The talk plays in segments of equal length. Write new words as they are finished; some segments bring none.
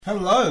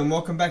Hello and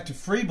welcome back to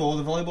Freeball,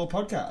 the volleyball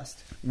podcast.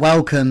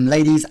 Welcome,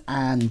 ladies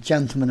and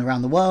gentlemen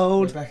around the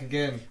world. We're back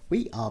again.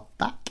 We are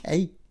back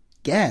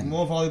again.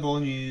 More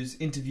volleyball news,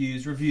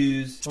 interviews,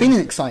 reviews. It's been an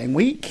exciting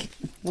week.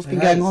 What's been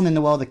going on in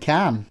the world of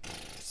Cam?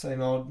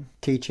 Same old.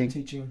 Teaching,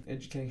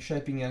 educating,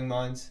 shaping young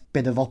minds.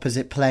 bit of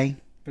opposite play.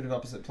 Bit of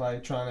opposite play,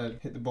 trying to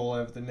hit the ball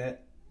over the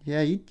net.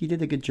 Yeah, you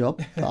did a good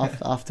job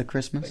after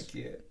Christmas. Thank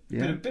you.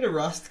 Yeah. Bit of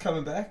rust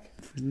coming back.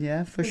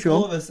 Yeah, for I think sure.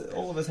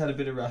 All of us had a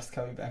bit of rust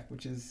coming back,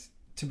 which is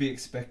to be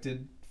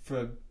expected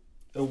for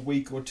a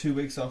week or 2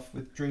 weeks off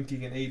with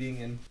drinking and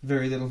eating and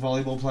very little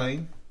volleyball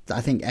playing.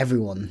 I think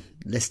everyone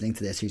listening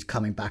to this who's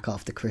coming back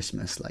after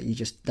Christmas, like, you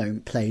just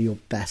don't play your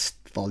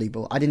best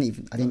volleyball. I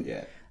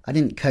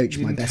didn't coach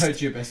my best.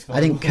 Coach your best volleyball. I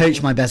didn't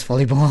coach my best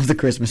volleyball after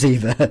Christmas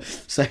either.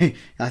 So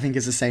I think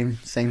it's the same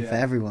for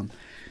everyone.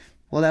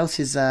 What else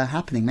is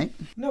happening, mate?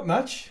 Not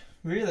much,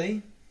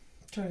 really.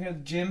 Trying to go to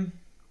the gym.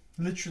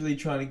 Literally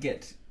trying to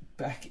get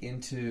back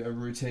into a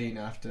routine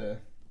after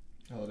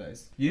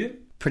holidays. You?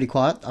 Pretty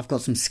quiet. I've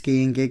got some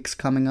skiing gigs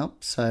coming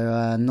up,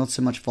 so not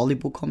so much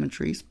volleyball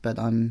commentaries, but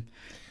I'm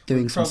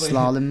doing some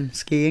slalom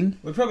skiing.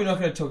 We're probably not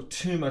going to talk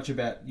too much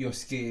about your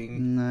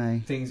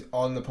skiing things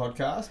on the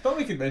podcast, but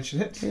we could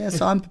mention it. Yeah,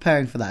 so I'm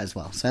preparing for that as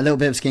well. So a little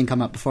bit of skiing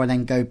coming up before I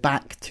then go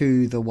back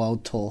to the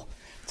world tour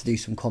to do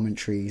some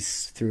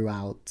commentaries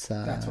throughout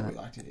that's what we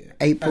like to do.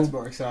 April. That's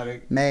more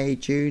exciting. May,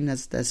 June,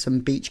 there's some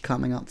beach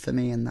coming up for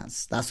me, and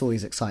that's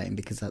always exciting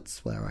because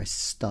that's where I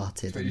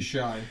started. That's where you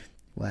shine.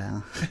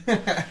 Well,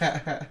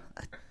 I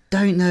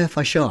don't know if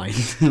I shine.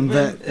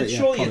 but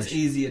surely it's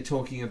easier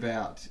talking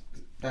about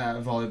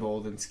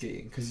volleyball than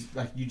skiing because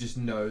you just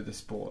know the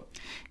sport.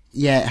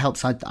 Yeah, it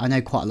helps. I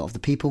know quite a lot of the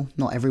people,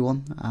 not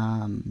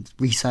everyone.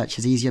 Research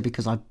is easier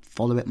because I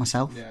follow it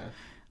myself.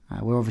 Yeah.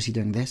 We're obviously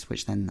doing this,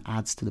 which then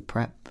adds to the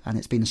prep, and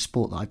it's been a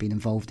sport that I've been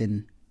involved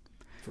in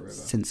forever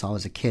since I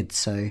was a kid.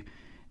 So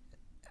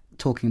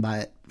talking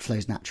about it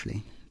flows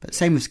naturally. But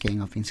same with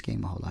skiing. I've been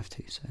skiing my whole life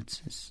too. So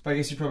it's. But I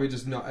guess you're probably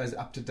just not as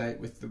up to date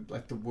with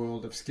the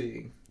world of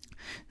skiing.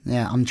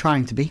 Yeah, I'm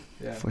trying to be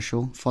for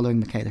sure.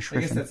 Following Michaela Schriffen.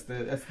 I guess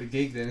that's the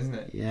gig then, isn't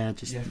it? Yeah,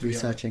 just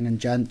researching and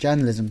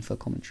journalism for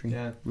commentary.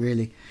 Yeah,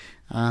 really,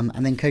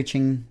 and then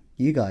coaching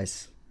you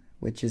guys,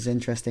 which is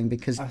interesting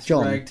because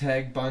John.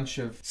 Ragtag bunch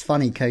of. It's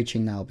funny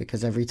coaching now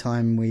because every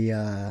time we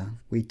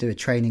do a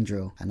training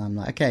drill and I'm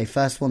like, okay,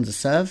 first one's a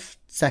serve,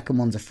 second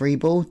one's a free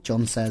ball.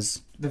 John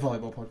says the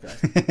volleyball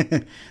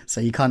podcast. So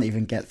you can't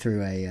even get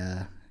through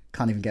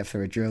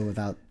a drill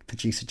without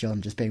producer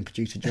John just being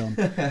producer John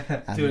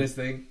doing his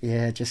thing.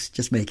 Yeah,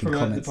 just making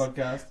comments.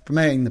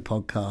 Promoting the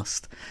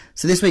podcast.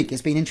 So this week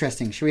it's been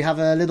interesting. Should we have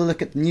a little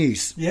look at the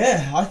news?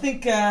 Yeah, I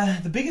think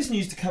the biggest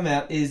news to come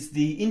out is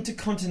the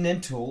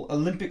Intercontinental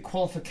Olympic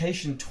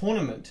Qualification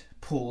Tournament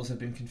pools have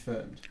been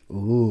confirmed.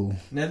 Ooh.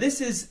 Now this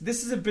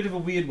is a bit of a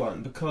weird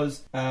one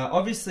because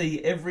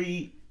obviously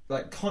every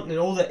continent,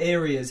 all the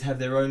areas have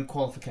their own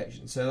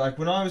qualifications. So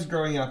when I was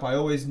growing up, I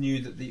always knew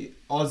that the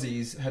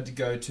Aussies had to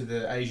go to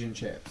the Asian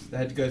champs. They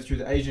had to go through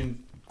the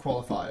Asian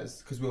qualifiers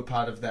because we were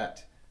part of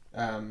that.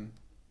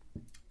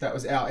 That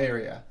was our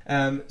area.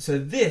 So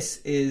this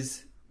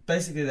is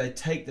basically they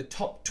take the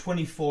top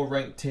 24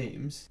 ranked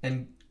teams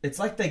and it's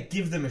like they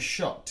give them a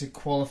shot to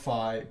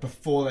qualify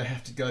before they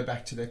have to go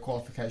back to their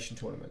qualification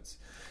tournaments.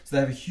 So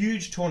they have a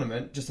huge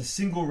tournament, just a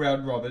single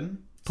round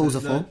robin. Pools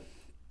of four.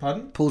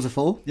 Pardon? Pools of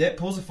four? Yeah,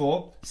 pools of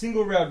four.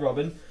 Single round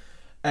robin.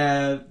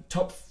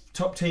 Top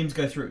teams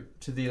go through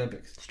to the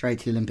Olympics. Straight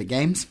to the Olympic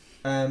Games.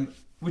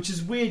 Which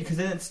is weird because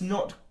then it's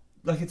not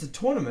it's a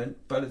tournament,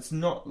 but it's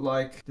not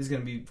like there's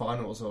going to be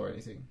finals or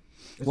anything.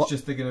 It's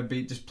just they're going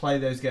to just play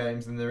those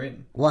games and they're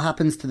in. What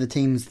happens to the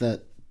teams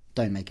that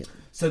don't make it?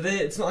 So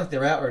it's not like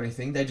they're out or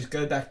anything. They just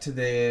go back to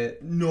their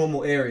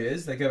normal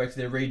areas. They go back to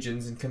their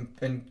regions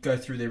and go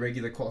through their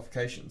regular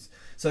qualifications.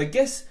 So I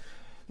guess,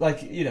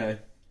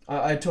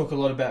 I talk a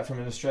lot about from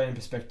an Australian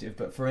perspective,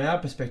 but from our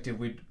perspective,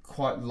 we'd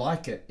quite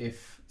like it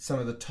if some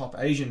of the top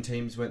Asian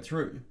teams went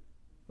through.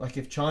 Like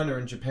if China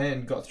and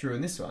Japan got through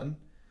in this one,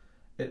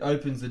 it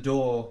opens the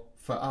door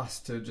for us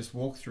to just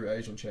walk through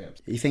Asian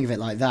champs. You think of it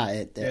like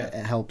that, it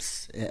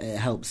helps. It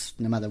helps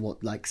no matter what,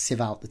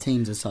 sieve out the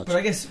teams as such. But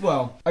I guess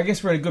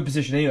we're in a good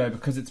position anyway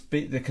because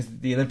because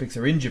the Olympics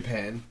are in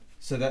Japan,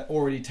 so that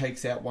already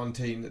takes out one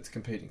team that's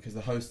competing because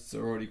the hosts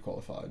are already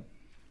qualified.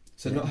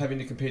 So not having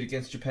to compete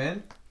against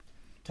Japan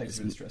takes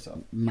a bit of stress off.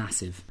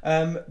 Massive.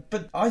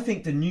 But I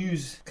think the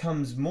news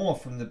comes more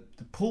from the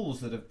pools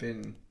that have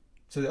been.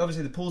 So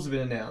obviously the pools have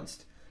been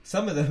announced.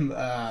 Some of them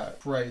are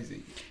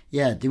crazy.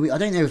 Yeah, I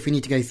don't know if we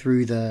need to go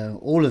through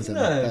all of them.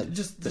 No, but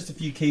just a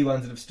few key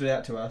ones that have stood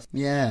out to us.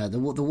 Yeah, the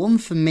one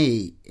for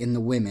me in the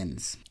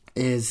women's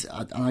is,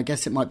 and I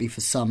guess it might be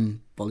for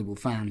some volleyball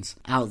fans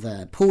out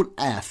there, Pool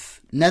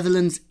F,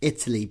 Netherlands,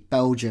 Italy,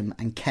 Belgium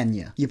and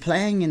Kenya. You're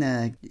playing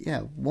in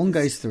one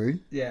goes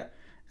through. Yeah.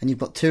 And you've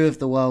got two of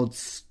the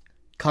world's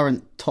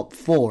current top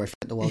four, if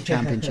at the World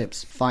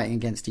Championships, fighting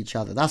against each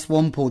other. That's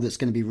one pool that's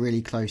going to be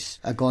really close.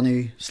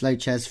 Agonu,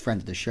 Slochez,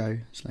 friend of the show,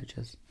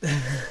 Slochez.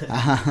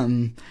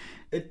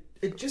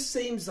 it just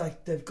seems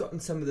like they've gotten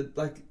some of the,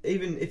 like,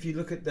 even if you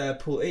look at the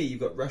Pool E, you've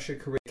got Russia,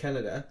 Korea,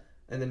 Canada,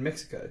 and then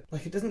Mexico.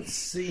 Like, it doesn't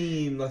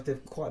seem like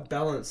they've quite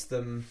balanced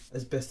them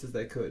as best as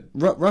they could.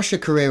 Russia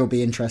Korea will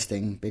be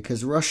interesting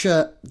because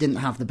Russia didn't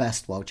have the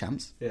best world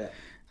champs. Yeah.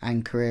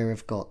 And Korea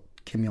have got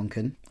Kim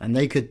Jong-un, and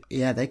they could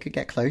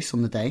get close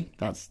on the day.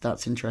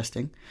 That's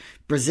interesting.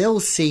 Brazil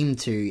seem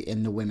to,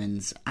 in the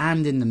women's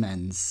and in the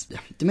men's.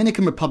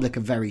 Dominican Republic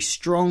are very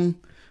strong,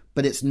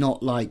 but it's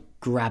not like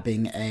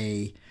grabbing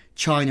a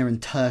China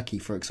and Turkey,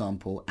 for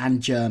example,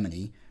 and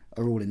Germany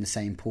are all in the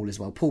same pool as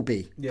well. Pool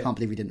B. Yeah. Can't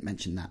believe we didn't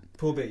mention that.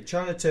 Pool B.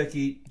 China,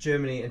 Turkey,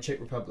 Germany, and Czech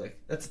Republic.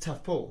 That's a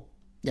tough pool.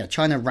 Yeah,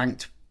 China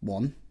ranked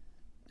 1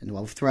 in the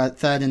world,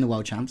 third in the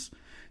world champs.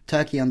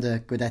 Turkey under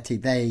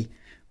Guidetti, they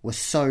were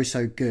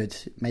so good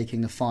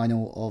making the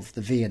final of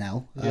the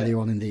VNL earlier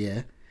on in the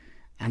year.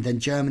 And then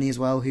Germany as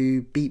well,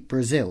 who beat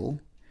Brazil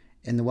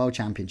in the World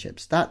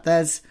Championships.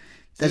 There's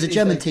a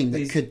German team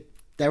that could...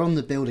 They're on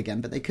the build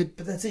again, but they could...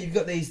 But that's it. You've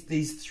got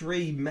these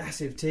three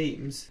massive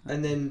teams.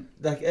 And then,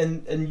 like,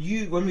 and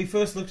you, when we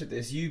first looked at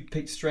this, you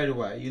picked straight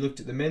away. You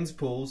looked at the men's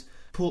pools.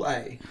 Pool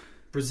A,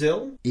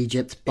 Brazil.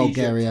 Egypt,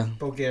 Bulgaria,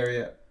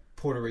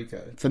 Puerto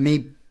Rico. For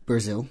me,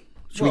 Brazil.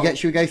 Should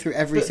we go through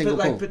every single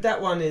pool? But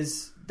that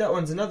one's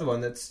another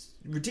one that's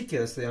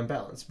ridiculously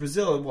unbalanced.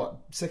 Brazil are what,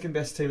 second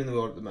best team in the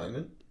world at the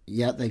moment.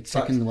 Yeah, they're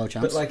second in the world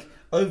champs. But like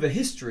over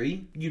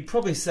history, you'd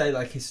probably say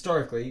like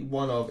historically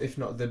one of, if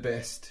not the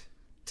best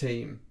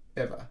team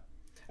ever.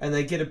 And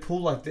they get a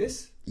pool like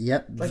this.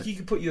 Yep. Like you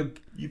could put your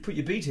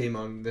B team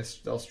on this,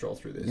 they'll stroll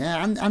through this.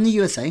 Yeah, and the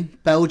USA,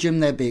 Belgium,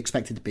 they'd be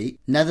expected to beat.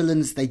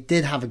 Netherlands, they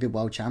did have a good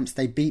world champs.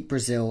 They beat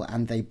Brazil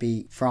and they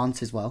beat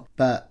France as well.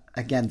 But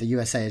again, the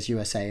USA is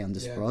USA on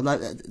this world.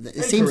 Like,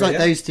 it seems Korea.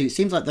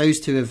 Like those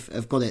two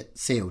have got it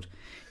sealed.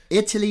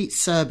 Italy,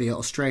 Serbia,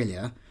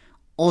 Australia,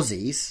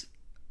 Aussies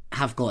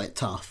have got it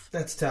tough.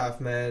 That's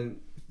tough, man.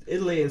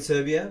 Italy and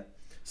Serbia.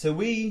 So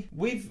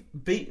we've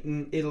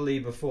beaten Italy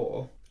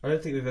before. I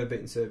don't think we've ever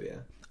beaten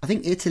Serbia. I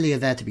think Italy are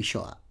there to be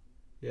shot at.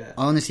 Yeah.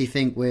 I honestly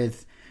think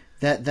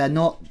they're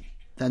not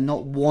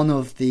one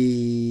of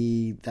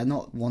the I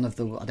don't want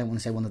to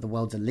say one of the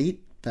world's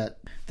elite, but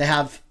they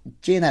have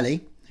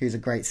Gianelli, who's a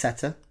great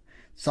setter,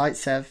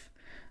 Zaitsev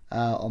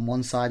on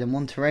one side, and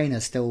Monterrey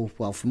still,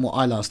 well, from what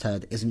I last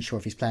heard, isn't sure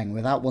if he's playing.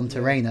 Without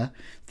Monterrey,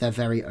 they're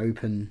very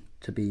open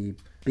to be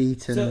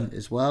beaten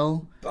as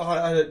well.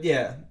 But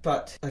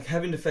like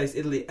having to face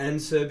Italy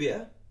and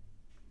Serbia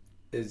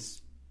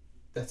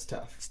that's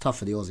tough. It's tough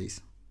for the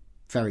Aussies.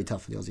 Very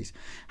tough for the Aussies.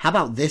 How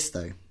about this,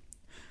 though?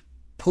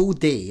 Pool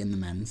D in the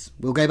men's.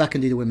 We'll go back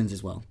and do the women's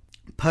as well.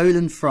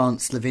 Poland,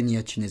 France,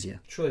 Slovenia,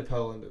 Tunisia. Surely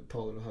Poland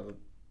will have a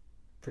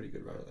pretty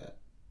good run at that.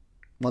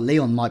 Well,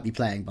 Leon might be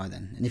playing by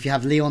then. And if you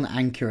have Leon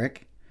and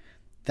Kurik,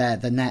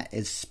 the net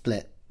is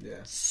split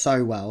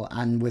so well.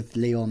 And with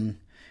Leon,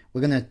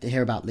 we're going to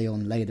hear about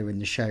Leon later in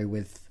the show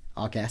with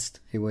our guest,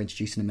 who we'll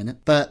introduce in a minute.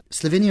 But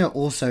Slovenia are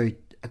also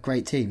a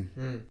great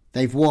team.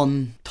 They've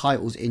won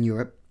titles in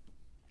Europe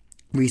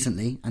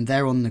recently, and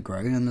they're on the grow,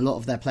 and a lot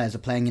of their players are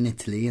playing in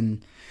Italy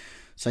and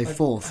so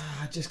forth.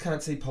 I just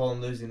can't see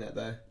Poland losing that,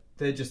 though.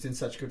 They're just in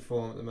such good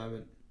form at the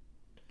moment.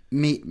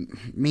 Me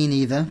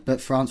neither,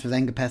 but France with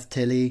Engapeth,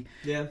 Tilly,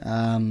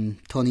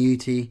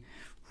 Toniuti.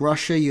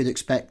 Russia, you'd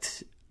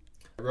expect...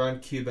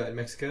 Around Cuba and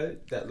Mexico,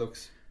 that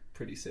looks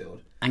pretty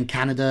sealed. And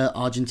Canada,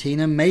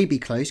 Argentina, maybe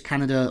close.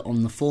 Canada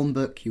on the form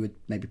book, you would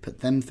maybe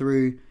put them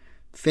through.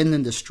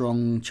 Finland are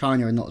strong.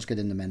 China are not as good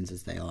in the men's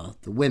as they are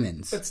the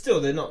women's. But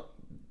still, they're not...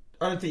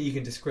 I don't think you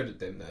can discredit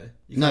them, though.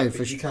 You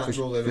can't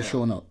rule them out. For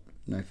sure not.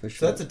 No, for sure.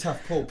 So that's a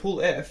tough pool.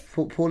 Pool F.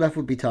 Pool F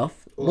would be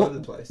tough. All over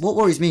the place. What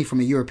worries me from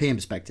a European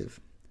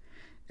perspective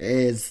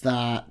is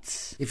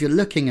that if you're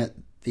looking at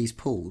these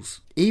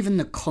pools, even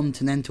the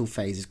continental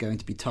phase is going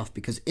to be tough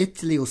because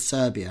Italy or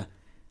Serbia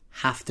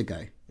have to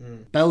go.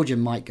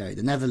 Belgium might go.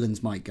 The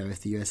Netherlands might go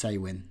if the USA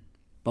win.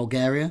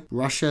 Bulgaria,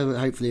 Russia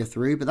hopefully are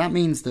through, but that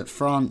means that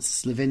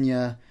France,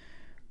 Slovenia,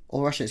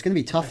 or Russia, it's going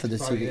to be tough for the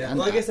two. Yeah.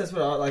 Well, I guess that's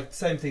what I like.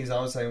 Same thing as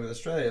I was saying with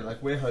Australia.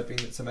 Like we're hoping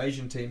that some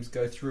Asian teams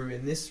go through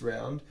in this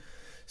round,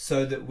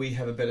 so that we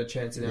have a better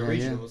chance in our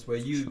regionals. Where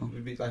you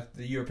would be like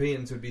the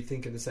Europeans would be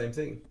thinking the same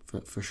thing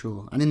for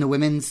sure. And in the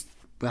women's,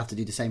 we have to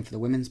do the same for the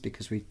women's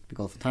because we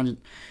go off a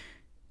tangent.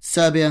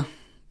 Serbia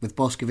with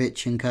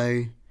Boskovic and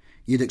co.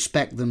 You'd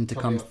expect them to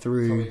come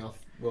through. Coming off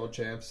world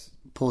champs.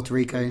 Puerto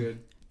Rico.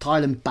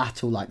 Thailand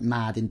battle like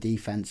mad in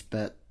defence,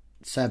 but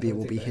Serbia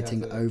will be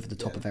hitting over the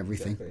top of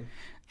everything. Exactly.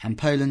 And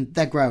Poland,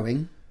 they're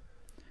growing.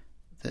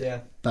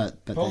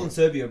 But Poland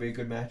Serbia will be a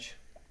good match.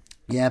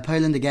 Yeah,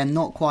 Poland again,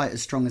 not quite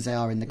as strong as they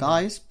are in the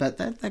guys, but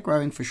they're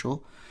growing for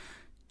sure.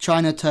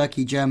 China,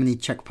 Turkey, Germany,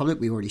 Czech Republic,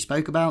 we already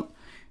spoke about.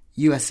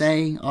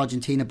 USA,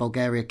 Argentina,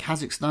 Bulgaria,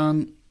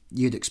 Kazakhstan.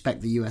 You'd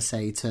expect the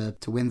USA to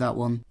win that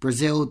one.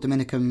 Brazil,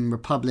 Dominican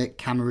Republic,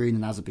 Cameroon,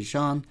 and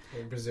Azerbaijan. I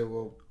think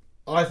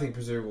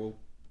Brazil will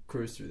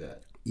cruise through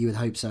that. You would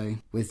hope so,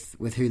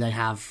 with who they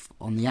have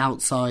on the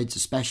outsides,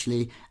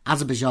 especially.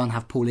 Azerbaijan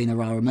have Paulina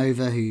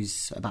Raramova,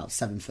 who's about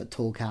 7 foot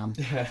tall, Cam,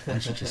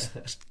 and she's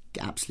just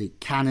absolute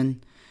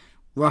cannon.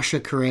 Russia,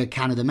 Korea,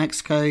 Canada,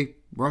 Mexico,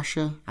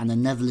 Russia, and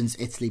then Netherlands,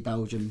 Italy,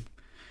 Belgium,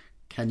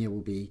 Kenya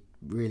will be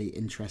really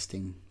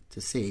interesting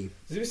to see.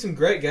 There's going to be some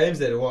great games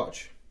there to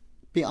watch.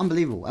 Be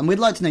unbelievable. And we'd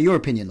like to know your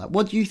opinion. Like,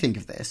 what do you think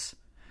of this?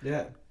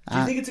 Yeah. Do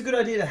you think it's a good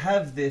idea to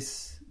have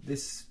this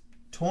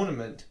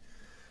tournament,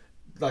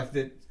 like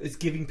that it's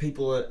giving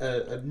people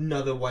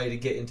another way to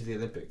get into the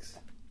Olympics?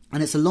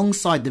 And it's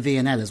alongside the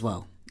VNL as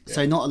well. Yeah.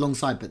 So not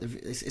alongside, but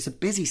it's a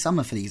busy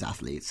summer for these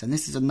athletes. And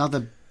this is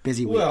another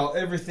busy week. Well,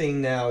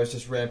 everything now is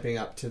just ramping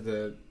up to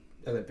the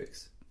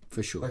Olympics.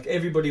 For sure. Like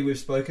everybody we've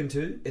spoken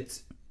to,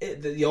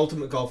 the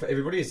ultimate goal for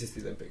everybody is just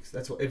the Olympics.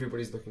 That's what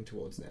everybody's looking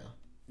towards now.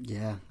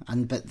 Yeah,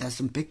 but there's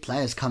some big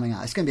players coming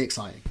out. It's going to be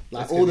exciting.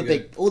 Like It's all gonna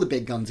the be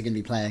big guns are going to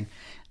be playing,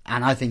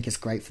 and I think it's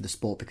great for the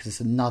sport because it's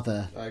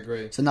another. I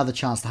agree. It's another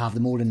chance to have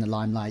them all in the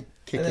limelight,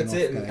 kicking And that's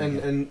off.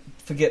 it. And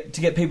to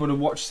get people to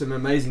watch some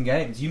amazing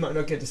games. You might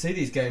not get to see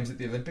these games at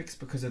the Olympics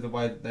because of the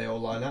way that they all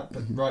line up,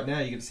 but right now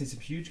you get to see some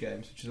huge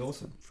games, which is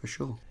awesome. For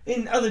sure.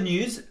 In other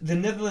news, the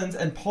Netherlands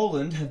and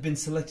Poland have been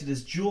selected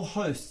as dual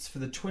hosts for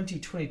the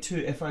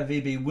 2022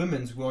 FIVB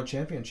Women's World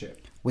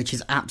Championship. Which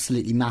is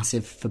absolutely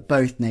massive for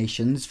both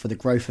nations, for the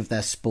growth of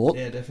their sport.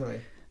 Yeah,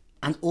 definitely.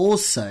 And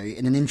also,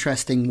 in an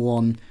interesting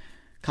one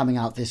coming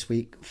out this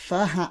week,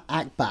 Ferhat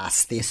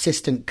Akbas, the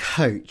assistant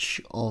coach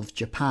of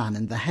Japan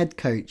and the head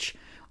coach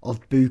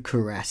of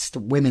Bucharest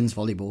women's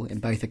volleyball in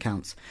both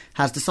accounts,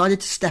 has decided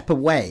to step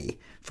away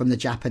from the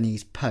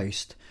Japanese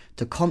post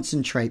to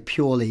concentrate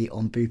purely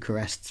on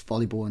Bucharest's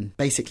volleyball and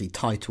basically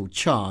title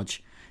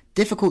charge.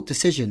 Difficult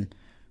decision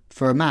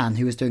for a man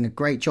who was doing a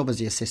great job as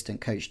the assistant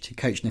coach to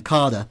coach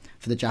Nakada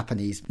for the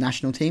Japanese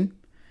national team,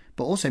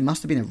 but also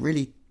must have been a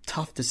really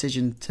tough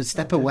decision to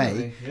step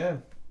away. Yeah.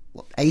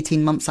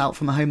 18 months out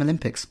from a home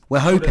Olympics. We're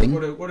hoping.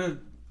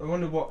 I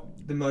wonder what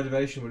the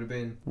motivation would have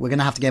been. We're going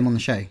to have to get him on the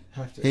show.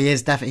 Have to. He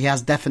has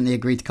definitely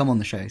agreed to come on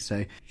the show.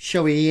 So,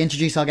 shall we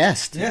introduce our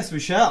guest? Yes, we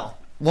shall.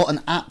 What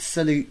an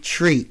absolute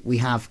treat we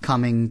have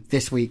coming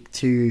this week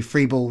to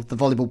Freeball, the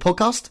volleyball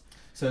podcast.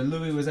 So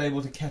Louis was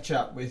able to catch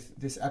up with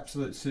this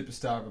absolute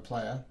superstar of a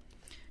player.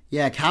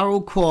 Yeah,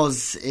 Carol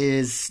Quaz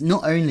is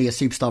not only a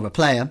superstar of a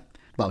player,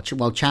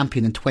 world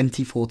champion in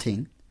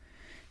 2014,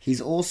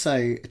 he's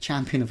also a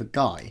champion of a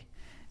guy.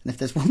 And if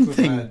there's one Good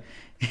thing, man.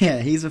 yeah,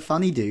 he's a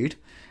funny dude,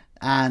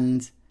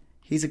 and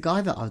he's a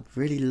guy that I'd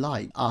really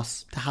like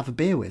us to have a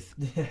beer with.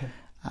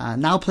 Yeah.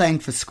 Now playing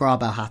for Skra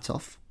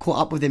Bełchatów, caught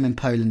up with him in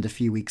Poland a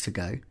few weeks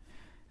ago.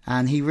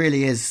 And he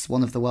really is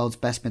one of the world's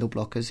best middle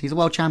blockers. He's a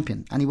world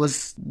champion, and he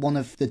was one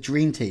of the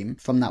dream team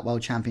from that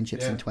World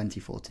Championships in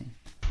 2014.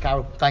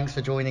 Carol, thanks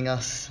for joining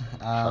us.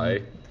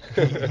 Hi,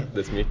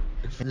 that's me.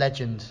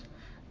 Legend,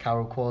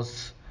 Carol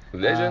Quaz.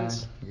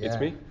 Legends? Yeah.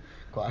 It's me?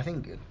 I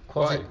think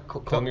Quaz.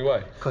 Why? Tell me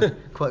why.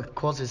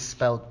 Quaz is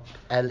spelled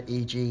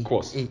L-E-G.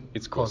 Quaz. E.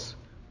 It's Quaz.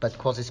 But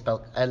Quaz is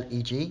spelled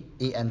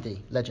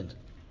L-E-G-E-N-D. Legend.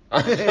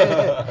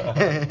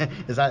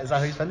 Is that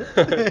how you spell it?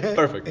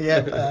 Perfect.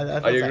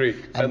 Yeah, I agree.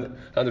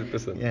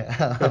 100%.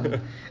 Yeah.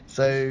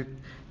 So,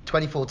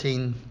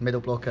 2014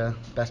 middle blocker,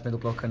 best middle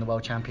blocker in the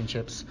World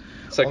Championships.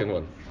 Second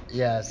one.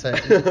 Yeah. So,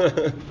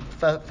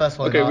 first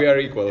one. Okay, we are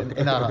equal.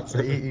 In our hearts,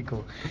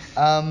 equal.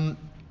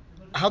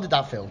 How did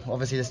that feel?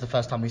 Obviously, this is the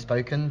first time we've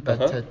spoken,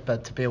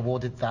 but to be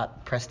awarded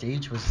that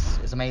prestige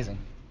is amazing.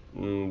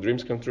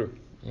 Dreams come true.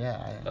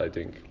 Yeah. I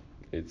think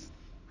it's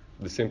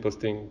the simplest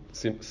thing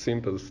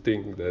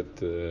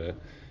that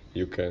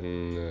you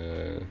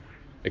can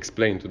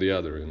explain to the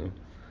other.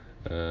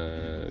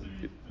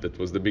 That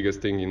was the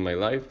biggest thing in my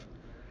life.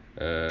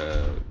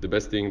 The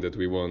best thing that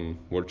we won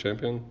world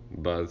champion,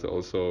 but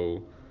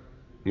also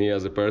me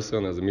as a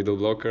person, as a middle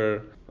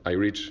blocker, I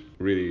reached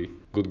really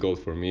good goal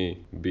for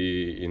me.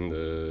 Be in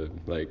the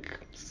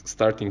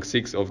starting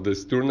six of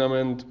this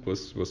tournament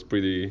was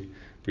pretty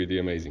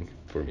amazing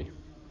for me.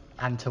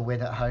 And to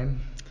win at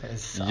home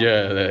is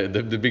yeah,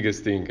 the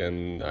biggest thing.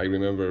 And I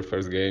remember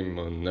first game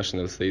on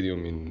National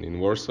Stadium in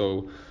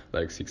Warsaw,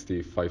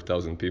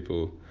 65,000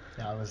 people.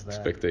 Yeah, I was there.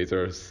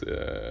 Spectators,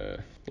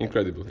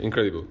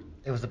 incredible.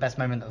 It was the best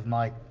moment of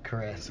my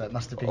career, so it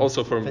must have been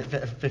also for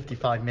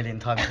 55 million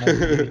times more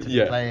for you to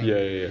be playing.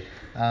 Yeah.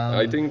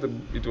 I think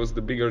it was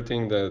the bigger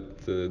thing than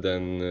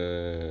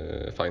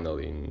final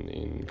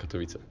in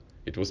Katowice.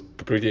 It was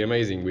pretty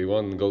amazing. We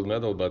won gold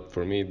medal, but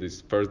for me,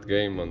 this first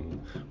game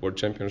on World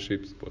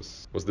Championships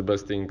was the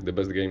best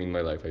game in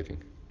my life, I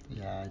think.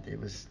 Yeah, it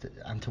was,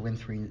 and to win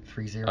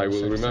 3-0. I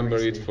will remember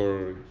it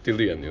till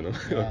the end,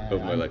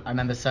 of my life. I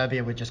remember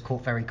Serbia were just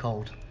caught very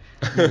cold.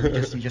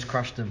 You just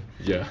crushed them.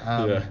 Yeah.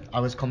 I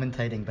was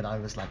commentating, but I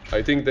was like,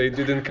 I think they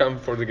didn't come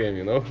for the game,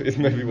 It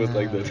maybe was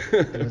like that.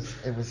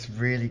 it was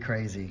really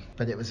crazy,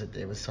 but it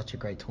was such a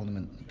great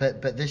tournament.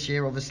 But this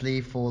year,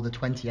 obviously, for the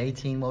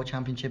 2018 World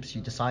Championships,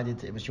 you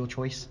decided it was your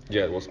choice.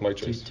 Yeah, it was my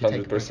choice, to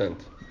 100%.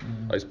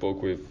 I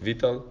spoke with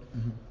Vital.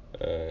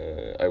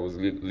 I was a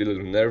little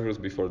nervous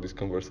before this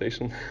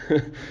conversation,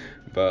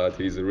 but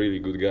he's a really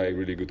good guy,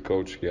 really good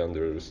coach. He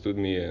understood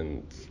me,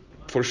 and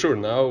for sure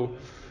now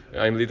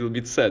I'm a little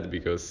bit sad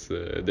because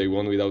they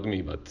won without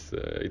me, but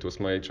it was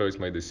my choice,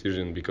 my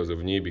decision because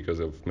of knee, because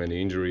of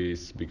many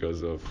injuries,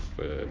 because of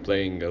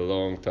playing a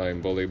long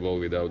time volleyball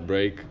without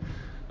break.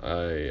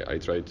 I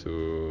tried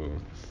to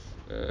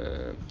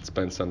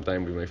spend some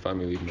time with my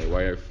family, with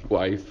my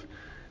wife.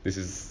 This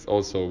is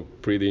also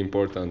pretty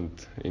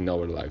important in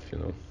our life, you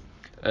know.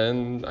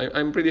 And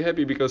I'm pretty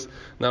happy because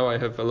now I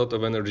have a lot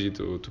of energy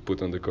to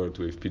put on the court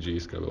with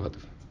PGE Skarbel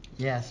Hatów.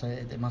 Yeah, so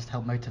it must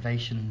help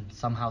motivation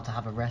somehow to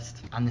have a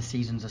rest, and the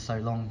seasons are so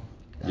long.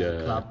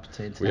 Yeah, Club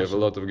to international. we have a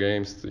lot of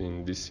games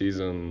in this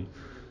season,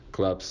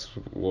 clubs,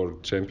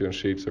 world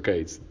championships. Okay,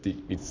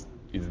 it's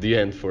the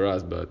end for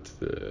us, but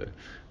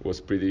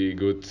was pretty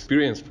good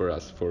experience for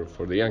us,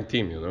 for the young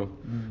team, you know.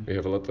 We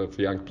have a lot of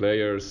young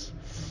players.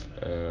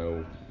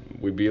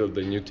 We build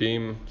a new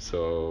team,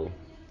 so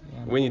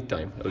we need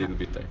time, a little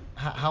bit time.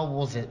 How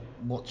was it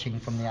watching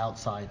from the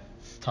outside?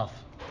 Tough.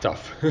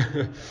 Tough,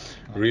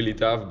 really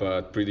tough,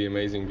 but pretty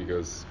amazing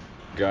because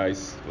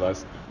guys,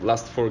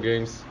 last 4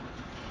 games,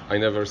 I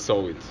never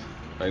saw it.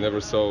 I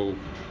never saw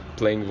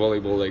playing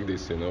volleyball like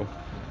this, you know,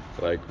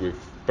 like with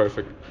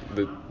perfect.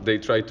 They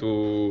try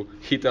to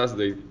hit us,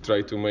 they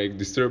try to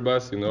disturb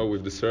us, you know,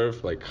 with the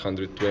serve, like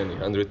 120,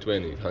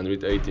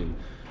 118.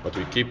 But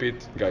we keep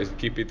it, guys,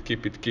 keep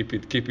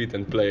it,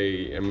 and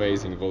play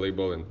amazing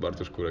volleyball. And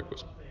Bartosz Kurek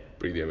was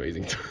pretty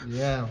amazing too.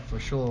 Yeah, for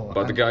sure.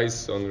 But the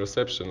guys on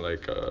reception,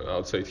 like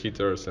outside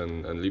hitters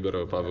and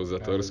libero Paweł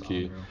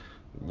Zatorski,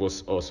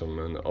 was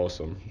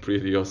awesome,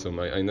 pretty awesome.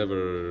 I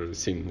never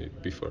seen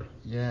it before.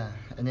 Yeah,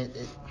 and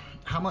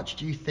how much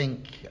do you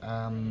think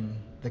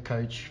the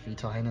coach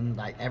Vitor Heinen,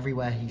 like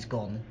everywhere he's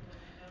gone,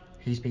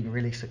 he's been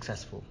really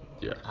successful?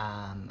 Yeah.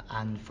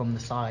 And from the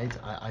side,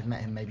 I've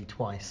met him maybe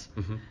twice.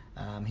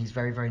 He's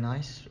very, very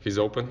nice. He's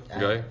open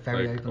guy,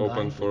 very like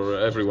open guy, for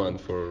everyone,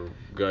 for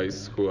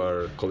guys who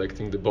are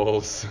collecting the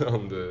balls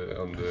on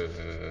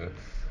the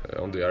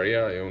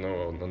area, you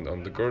know,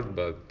 on the court,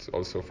 but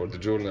also for the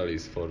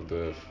journalists, for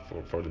the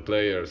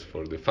players,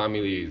 for the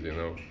families, you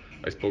know.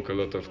 I spoke a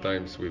lot of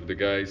times with the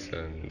guys,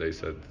 and they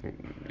said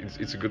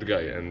it's a good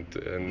guy, and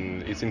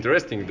it's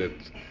interesting that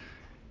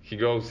he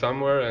goes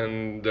somewhere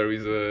and there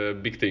is a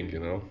big thing, you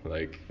know,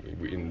 like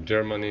in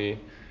Germany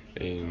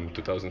in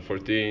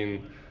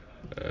 2014.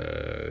 Took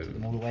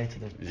them all the way to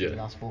the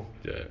last 4.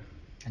 Yeah.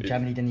 And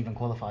Germany didn't even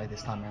qualify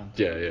this time around.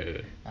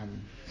 Yeah.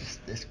 And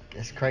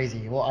it's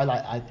crazy. What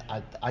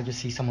I just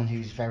see someone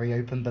who's very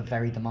open but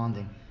very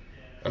demanding.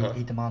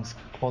 He demands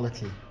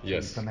quality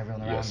from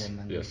everyone around him.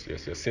 And yes.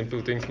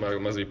 Simple things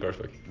must be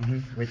perfect.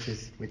 Which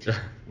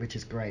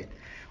is great.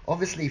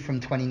 Obviously, from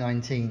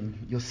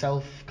 2019,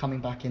 yourself coming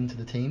back into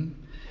the team,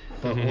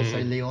 but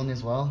also Leon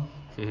as well.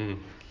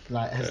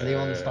 Like, has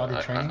Leon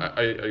started training?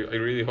 I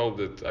really hope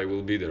that I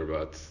will be there,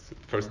 but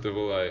first of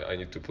all, I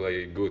need to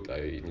play good.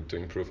 I need to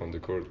improve on the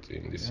court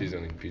in this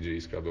season in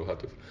PGE Skarbel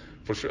Hatów.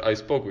 For sure, I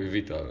spoke with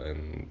Vital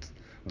and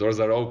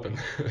doors are open.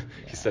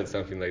 He said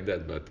something like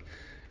that, but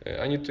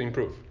I need to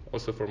improve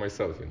also for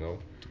myself, you know,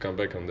 to come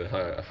back on the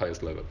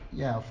highest level.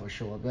 Yeah, for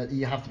sure. But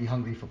you have to be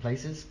hungry for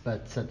places,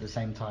 but at the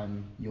same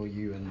time, you're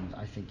you, and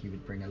I think you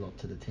would bring a lot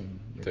to the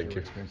team with your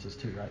experiences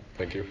too, right?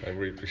 Thank you. I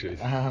really appreciate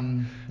it.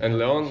 And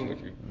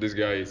Leon, this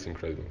guy is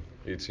incredible.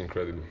 It's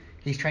incredible.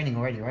 He's training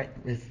already, right,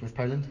 with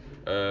Poland?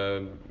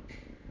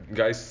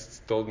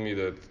 Guys told me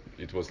that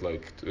it was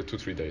like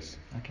 2-3 days.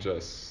 Okay.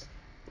 Just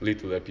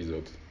little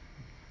episode,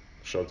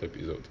 short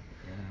episode.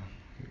 Yeah.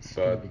 It's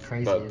gonna be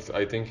crazy, but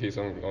I think he's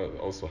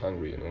also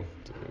hungry, you know,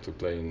 to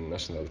play in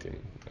national team.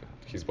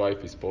 His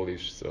wife is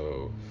Polish,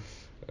 so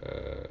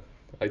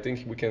I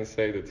think we can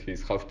say that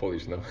he's half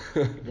Polish now.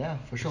 Yeah,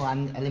 for sure.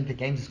 And Olympic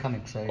Games is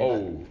coming,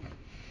 so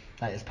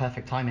that is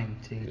perfect timing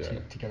to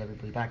get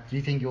everybody back. Do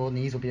you think your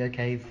knees will be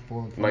okay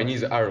for My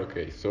knees are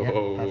okay, so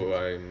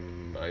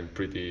I'm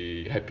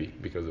pretty happy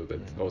because of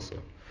that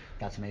also.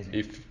 That's amazing.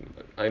 If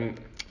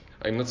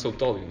I'm not so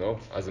tall, you know,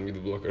 as a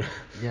middle blocker.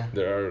 Yeah.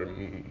 There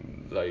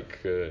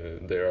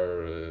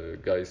are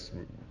guys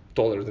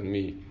taller than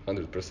me,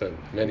 100%.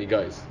 Many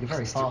guys. You're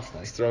very fast,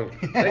 though. Strong.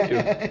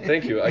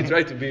 Thank you. I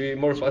try to be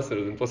more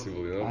faster than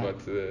possible, you know.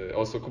 But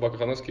also Kuba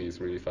Kochanowski is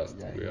really fast.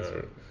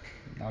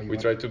 Yeah, we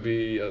try to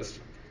be as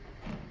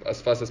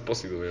fast as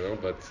possible, you know.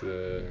 But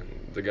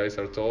the guys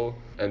are tall,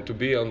 and to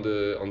be on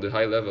the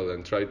high level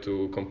and try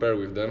to compare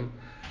with them,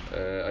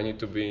 I need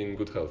to be in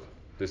good health.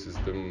 This is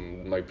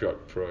my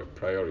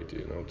priority,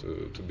 you know,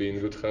 to be in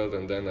good health,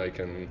 and then I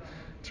can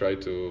try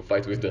to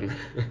fight with them.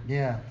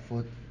 Yeah.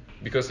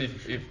 Because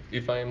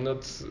if I'm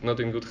not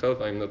in good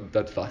health, I'm not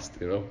that fast,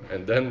 you know,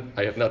 and then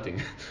I have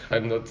nothing.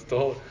 I'm not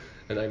tall,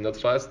 and I'm not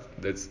fast.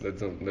 That's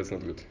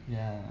not good.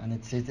 Yeah, and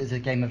it's a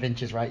game of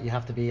inches, right? You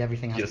have to be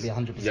everything has to be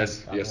 100%.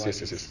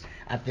 Yes.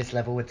 At this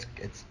level, it's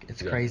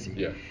crazy.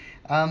 Yeah.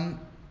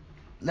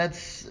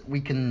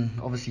 We can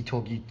obviously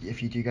talk.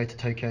 If you do go to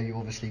Tokyo, you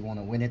obviously want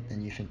to win it,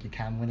 and you think you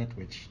can win it,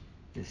 which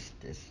is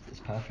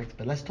perfect.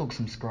 But let's talk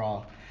some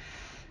Skra.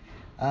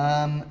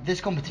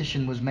 This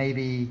competition was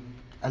maybe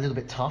a little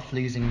bit tough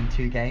losing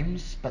 2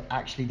 games, but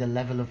actually the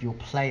level of your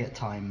play at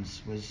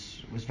times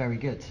was very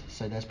good.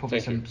 So there's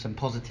probably Thank you. some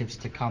positives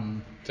to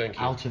come Thank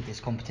you. out of this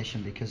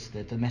competition, because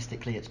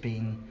domestically it's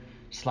been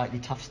slightly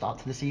tough start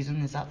to the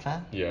season. Is that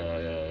fair?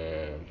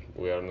 Yeah.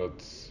 We are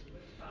not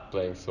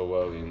playing so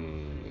well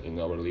in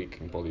our league,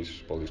 in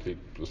Polish league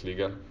plus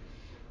Liga.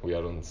 We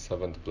are on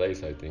 7th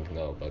place, I think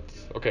now. But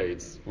okay,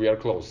 we are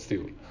close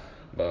still,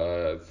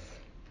 but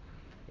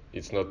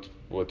it's not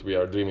what we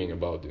are dreaming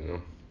about, you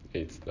know.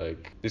 It's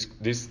like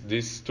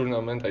this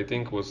tournament, I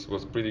think,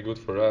 was pretty good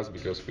for us,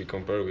 because we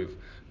compare with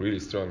really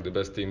strong, the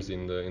best teams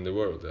in the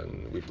world,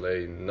 and we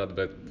play not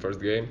bad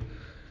first game.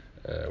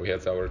 We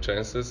had our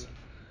chances,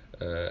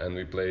 and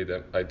we played.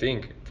 I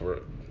think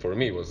for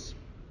me was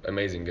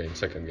amazing game.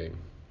 Second game,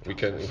 we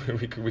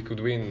could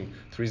win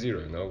 3-0.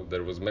 You know,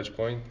 there was match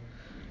point.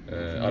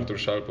 Artur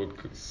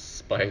Szalpuk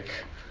spike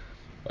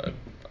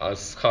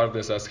as hard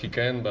as he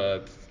can,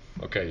 but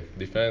okay,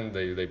 defend.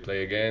 They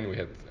play again. We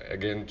had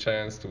again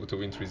chance to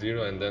win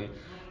 3-0, and then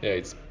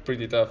it's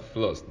pretty tough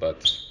loss.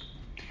 But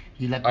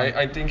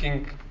I'm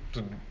thinking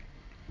to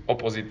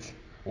opposite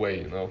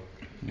way. You know,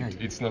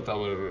 it's not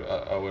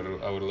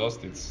our loss.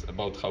 It's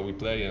about how we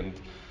play, and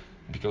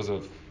because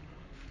of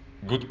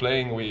good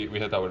playing, we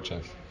had our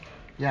chance.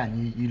 Yeah,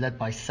 and you led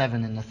by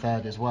 7 in the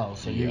third as well,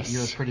 so you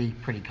were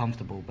pretty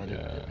comfortable, but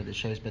it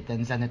shows. But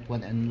then Zenit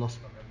went and lost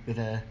with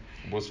a...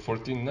 It was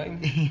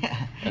 14-9,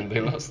 and they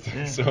lost.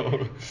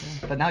 So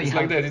but now it's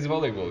like that. It's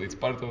volleyball. It's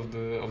part of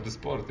the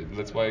sport.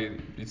 That's why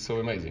it's so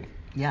amazing.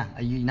 Yeah,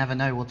 you never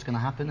know what's going to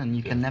happen, and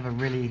you can never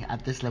really,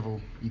 at this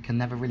level, you can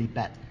never really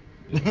bet.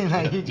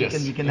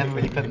 You can never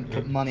really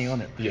put money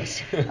on it.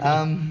 Yes.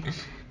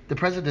 The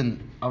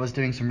president, I was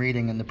doing some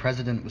reading, and the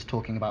president was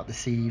talking about the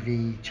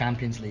CEV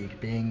Champions League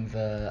being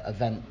the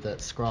event that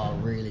Skra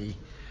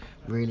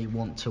really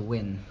want to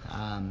win.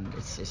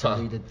 It's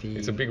alluded the...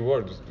 It's a big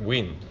word,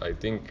 win. I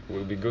think it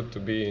will be good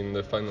to be in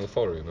the Final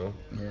Four, you know.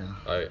 Yeah.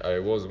 I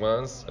was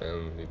once,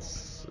 and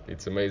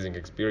it's amazing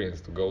experience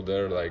to go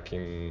there, like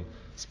in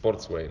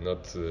sports way,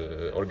 not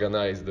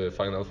organize the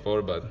Final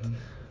Four, but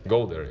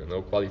go there, you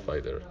know,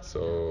 qualify there.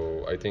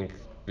 So I think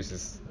this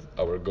is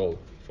our goal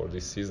for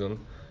this season.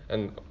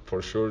 And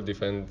for sure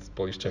defend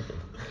Polish champion.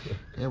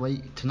 Yeah, well,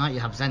 tonight you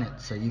have Zenit,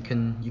 so you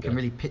can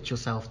really pitch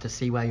yourself to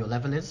see where your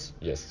level is.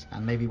 Yes.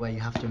 And maybe where you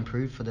have to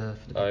improve for the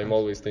I'm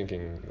always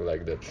thinking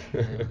like that.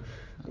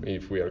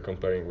 If we are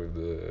comparing with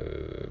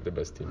the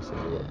best teams in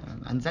the world.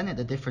 And Zenit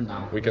are different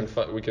now. We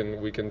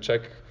can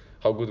check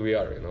how good we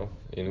are, you know,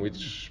 in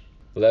which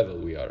level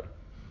we are,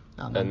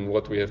 and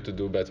what we have to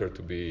do better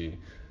to be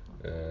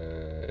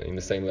in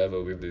the same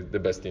level with the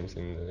best teams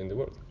in the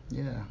world.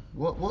 Yeah.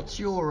 What's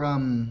your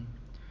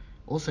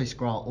Also,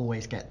 Skra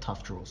always get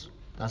tough draws.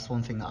 That's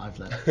one thing that I've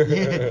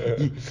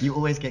learned. you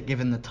always get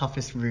given the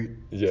toughest route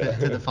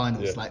to the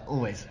finals, like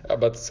always.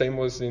 But same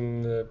was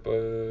in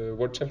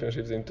World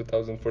Championships in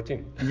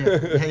 2014. Yeah.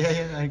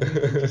 I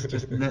agree.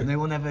 Just no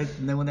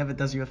one ever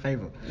does you a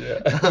favor.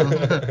 Yeah.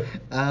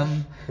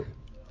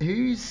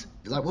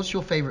 What's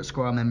your favorite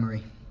Skra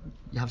memory?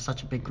 You have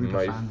such a big group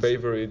of fans. My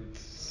favorite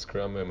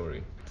Skra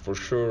memory, for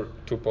sure,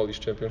 2 Polish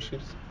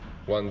championships.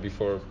 One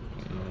before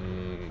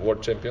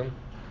World Champion.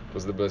 It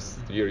was the best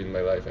year in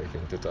my life, I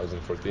think,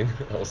 2014,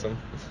 awesome.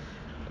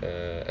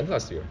 And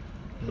last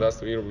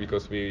year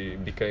because we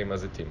became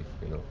as a team,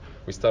 you know.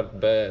 We start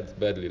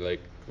badly,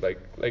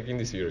 like in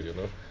this year, you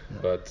know.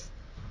 Yeah. But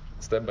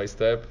step by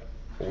step,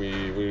 we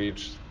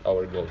reached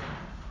our goal.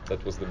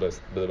 That was the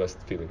best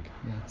feeling.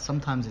 Yeah.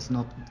 Sometimes it's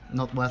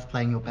not worth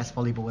playing your best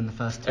volleyball in the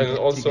first 2 And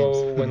also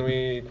games. when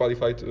we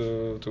qualified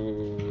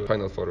to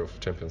Final Four of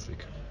Champions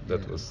League,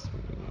 that was,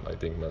 I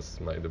think,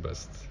 the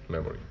best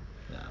memory.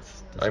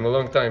 I'm a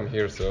long time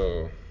here,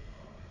 so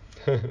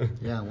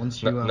yeah.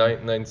 Once you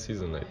ninth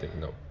season, I think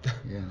now.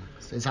 Yeah.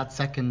 So is that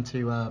second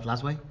to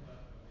Vlaswe?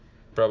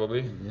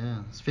 Probably.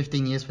 Yeah. It's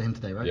 15 years for him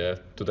today, right? Yeah,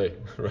 today,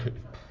 right.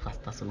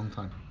 That's a long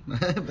time.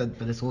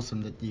 but it's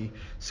awesome that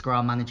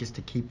Skra manages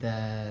to keep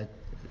their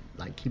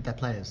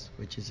players,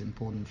 which is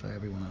important for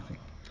everyone, I think.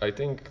 I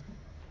think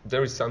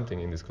there is something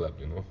in this club,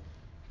 you know,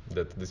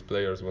 that these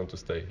players want to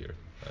stay here,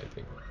 I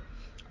think.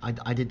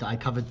 I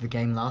covered the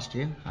game last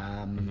year.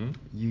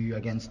 You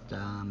against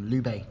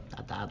Lube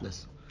at the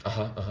Atlas.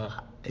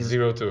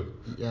 0-2.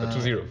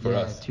 2-0 for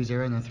us.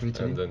 2-0 and then 3-2.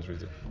 And then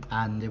 3-2.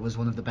 And it was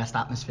one of the best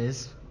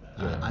atmospheres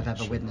I've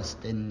ever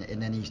witnessed in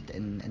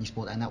any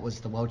sport, and that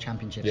was the World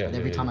Championships. But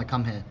every time I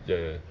come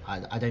here,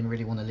 I don't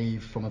really want to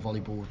leave from a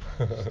volleyball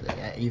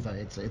either.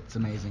 It's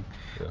amazing.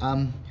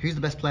 Yeah. Who's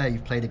the best player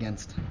you've played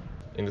against?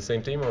 In the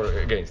same team or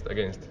against?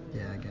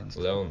 Yeah, against.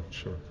 Leon,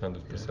 sure,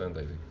 100%.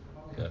 I think.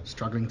 Yeah.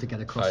 Struggling to get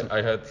across.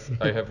 I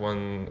have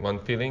one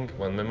feeling,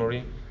 one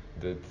memory,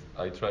 that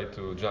I tried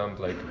to jump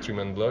like a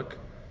 3-man block,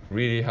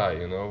 really high,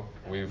 you know,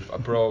 with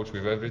approach,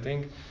 with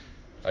everything.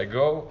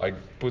 I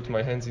put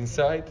my hands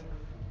inside,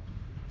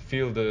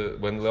 feel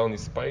when Leon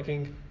is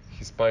spiking,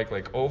 he spiked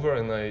like over,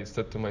 and I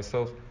said to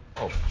myself,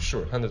 oh,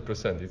 sure,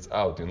 100%, it's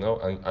out, you know.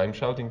 And I'm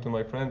shouting to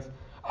my friends,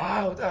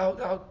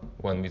 out,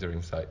 1 meter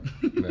inside.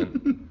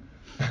 Man,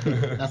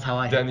 That's how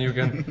I. then you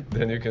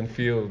can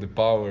feel the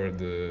power,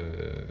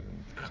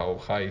 how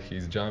high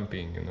he's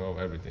jumping,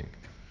 everything.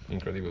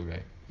 Incredible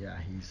guy. Yeah,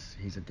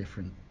 he's a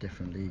different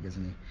league,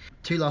 isn't he?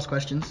 2 last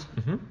questions.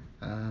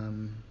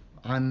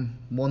 I'm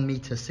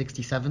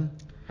 1m67.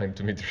 I'm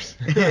 2 meters.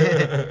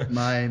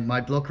 my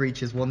block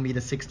reach is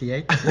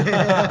 1m68.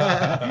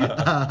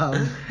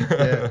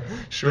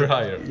 Sure,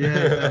 higher.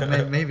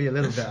 Yeah, maybe a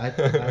little bit.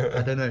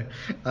 I don't know.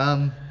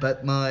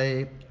 But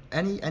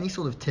any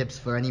sort of tips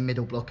for any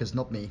middle blockers,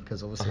 not me,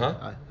 because obviously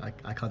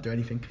I can't do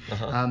anything.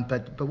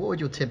 But what would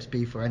your tips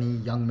be for any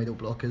young middle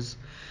blockers?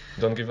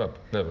 Don't give up.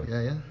 Never.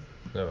 Yeah.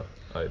 Never.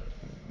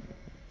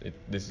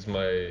 This is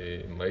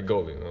my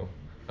goal.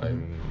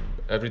 I'm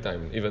every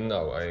time, even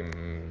now,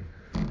 I'm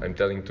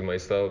telling to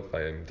myself,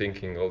 I'm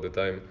thinking all the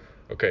time,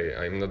 okay,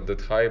 I'm not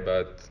that high,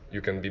 but you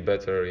can be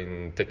better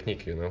in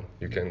technique,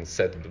 you can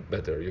set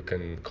better, you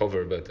can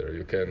cover better,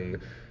 you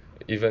can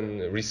even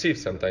receive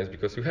sometimes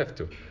because you have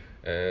to,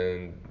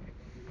 and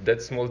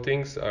that small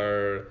things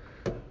are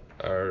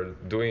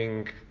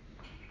doing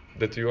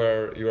that you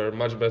are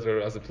much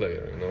better as a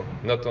player,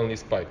 not only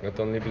spike, not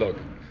only block.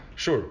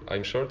 Sure,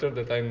 I'm shorter,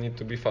 that I need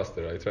to be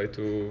faster. I try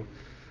to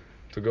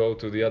go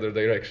to the other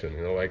direction.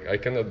 I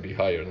cannot be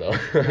higher now.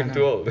 I'm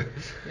too old.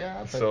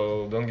 Yeah.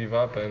 So don't give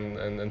up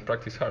and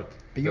practice hard.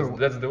 But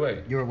that's the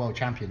way. You're a world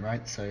champion,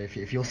 right? So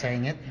if you're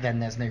saying it, then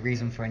there's no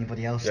reason for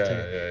anybody else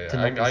to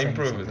not be I saying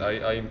improve it.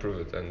 something. I improve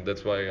it, and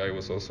that's why I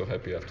was also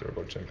happy after a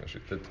world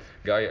championship. That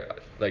guy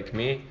like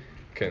me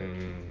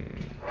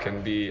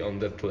can be on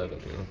that level.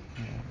 Yeah.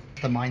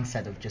 The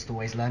mindset of just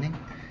always learning,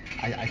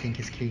 I think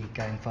is key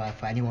going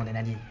for anyone in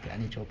any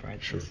job, right?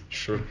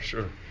 Sure.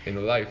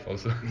 In life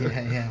also.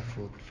 Yeah,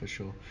 for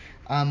sure.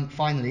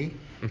 Finally,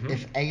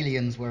 if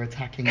aliens were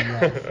attacking the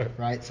Earth,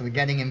 right? So we're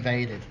getting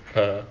invaded,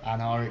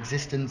 and our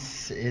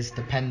existence is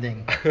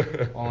depending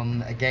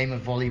on a game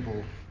of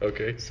volleyball.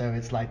 Okay. So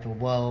it's like the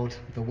world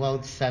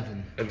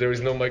 7. And there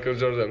is no Michael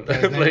Jordan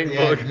playing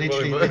volleyball.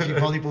 Literally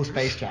volleyball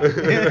Space Jam.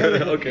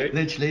 Okay.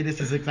 Literally, this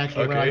is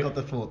exactly where I got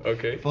the thought.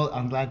 Okay.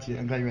 I'm glad you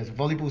raised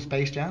volleyball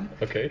Space Jam.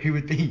 Okay. Who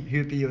would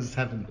be your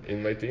 7?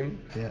 In my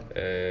team?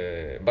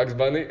 Yeah. Bugs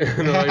Bunny?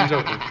 No,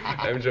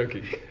 I'm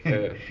joking.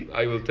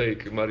 I will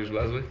take Mariusz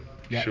Lazły,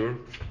 sure,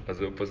 as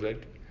the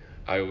opposite.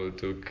 I will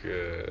take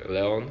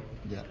Leon,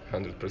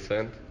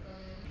 100%.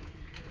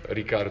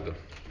 Ricardo,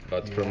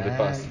 but from the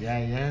past.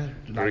 Yeah.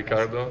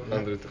 Ricardo,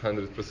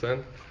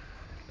 100%.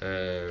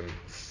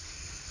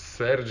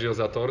 Sergio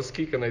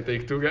Zatorski, can I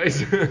take 2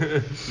 guys?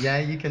 Yeah,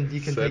 you can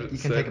take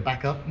a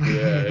backup.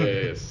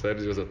 Yeah.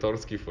 Sergio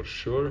Zatorski for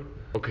sure.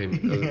 Okay,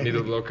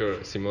 middle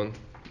blocker Simon.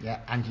 Yeah,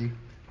 and you.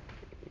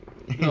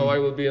 No, I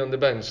will be on the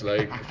bench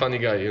like funny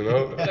guy,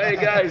 Hey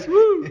guys,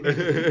 woo!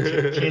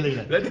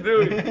 Cheerleader. Let's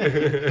do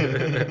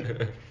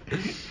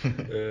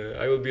it.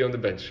 I will be on the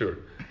bench, sure.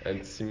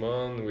 And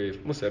Simon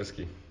with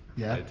Muserski.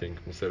 Yeah. I think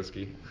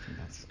Muserski.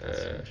 That's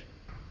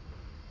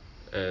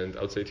And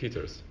outside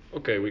hitters.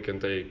 Okay, we can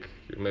take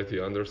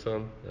Matthew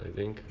Anderson, I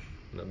think.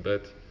 Not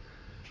bad.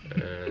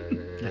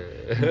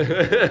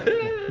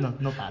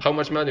 Not bad. How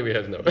much money we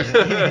have now?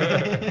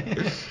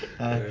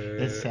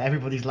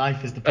 Everybody's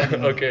life is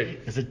dependent. Okay.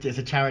 It's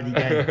a charity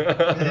game.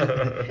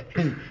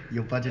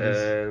 Your budget is.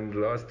 And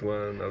last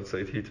one,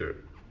 outside hitter.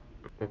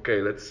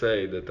 Okay, let's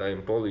say that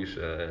I'm Polish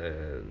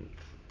and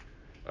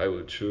I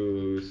will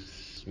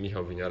choose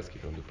Michał Winiarski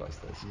from the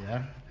past tense.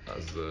 Yeah.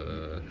 As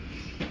a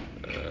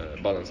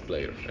balanced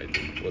player, I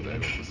think. What I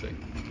want to say.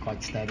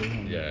 Quite steady.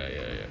 Yeah.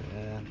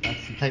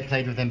 You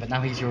played with him, but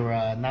now he's your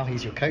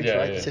coach,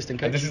 right? Yeah. Assistant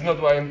coach. And this is not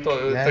why I'm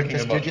talking about. You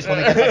just want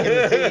to get back in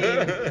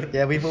the team.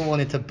 Yeah, we've all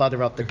wanted to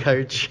butter up the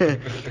coach.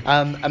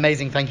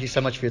 Amazing. Thank you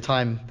so much for your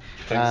time.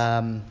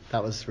 Thanks.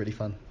 That was really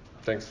fun.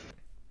 Thanks.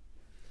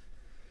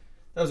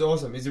 That was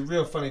awesome. He's a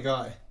real funny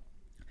guy.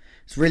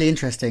 It's really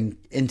interesting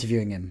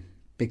interviewing him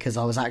because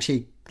I was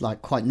actually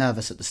quite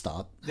nervous at the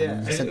start. Yeah,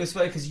 and it was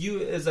funny because you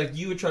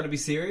were trying to be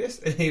serious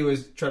and he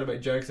was trying to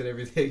make jokes and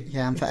everything.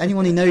 Yeah, and for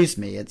anyone who knows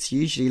me, it's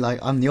usually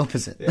I'm the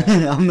opposite.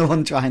 Yeah. I'm the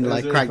one trying to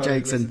really crack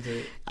funny jokes to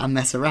and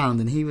mess around,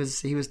 and he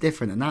was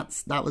different, and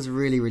that was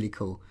really, really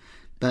cool.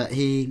 But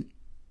he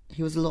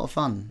was a lot of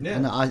fun. Yeah.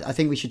 And I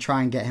think we should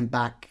try and get him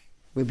back.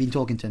 We've been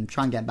talking to him,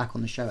 try and get him back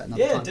on the show at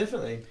another time. Yeah,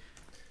 definitely.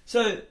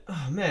 So,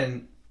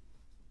 man,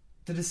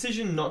 the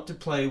decision not to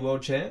play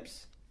World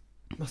Champs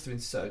must have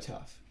been so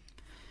tough.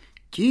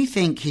 Do you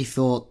think he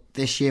thought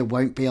this year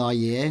won't be our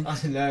year? I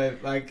don't know,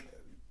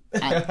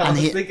 I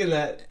was thinking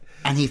that.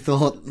 And he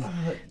thought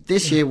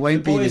this year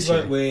won't be this year.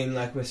 The boys won't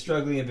win. We're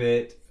struggling a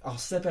bit. I'll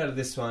step out of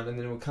this one, and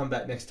then we'll come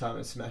back next time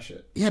and smash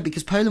it. Yeah,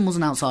 because Poland was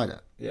an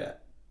outsider. Yeah.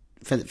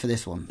 For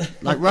this one,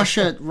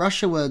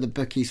 Russia were the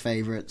bookies'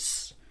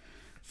 favourites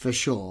for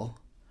sure,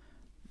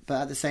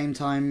 but at the same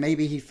time,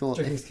 maybe he thought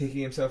Do you think he's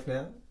kicking himself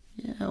now?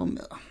 Yeah,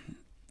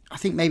 I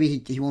think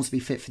maybe he wants to be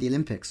fit for the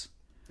Olympics.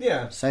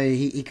 Yeah. So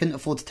he couldn't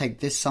afford to take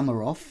this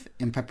summer off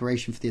in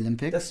preparation for the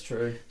Olympics. That's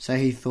true. So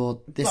he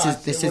thought this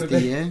is the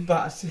year.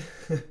 But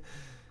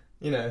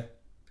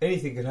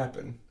anything could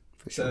happen.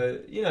 For sure.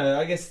 So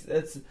I guess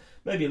that's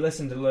maybe a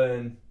lesson to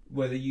learn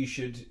whether you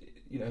should,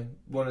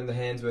 one in the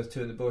hand's worth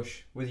two in the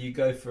bush, whether you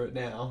go for it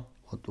now.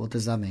 What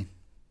does that mean?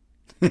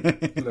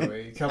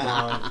 Louis, come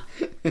on.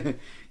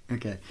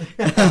 Okay.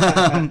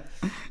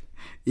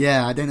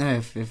 Yeah, I don't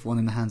know if one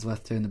in the hand's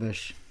worth two in the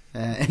bush.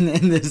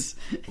 In this,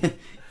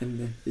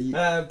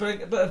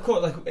 but of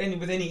course, like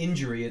with any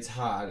injury, it's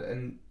hard,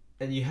 and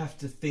you have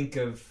to think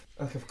of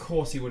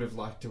course he would have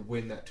liked to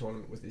win that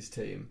tournament with his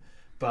team,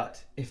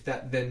 but if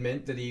that then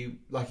meant that he,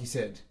 like you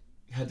said,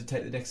 had to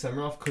take the next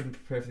summer off, couldn't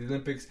prepare for the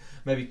Olympics,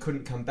 maybe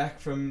couldn't come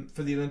back for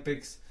the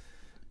Olympics,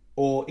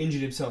 or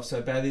injured himself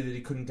so badly that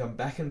he couldn't come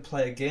back and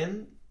play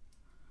again,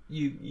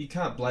 you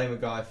can't blame a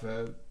guy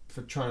for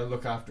trying to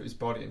look after his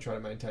body and trying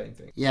to maintain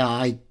things. Yeah,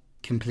 I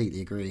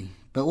completely agree.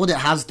 But what it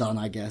has done,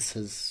 I guess,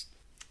 as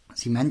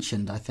he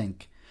mentioned, I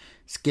think,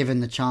 it's given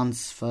the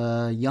chance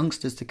for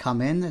youngsters to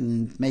come in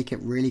and make it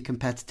really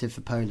competitive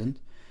for Poland.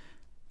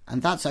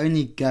 And that's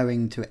only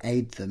going to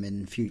aid them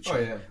in future. Oh,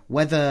 yeah.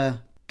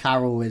 Whether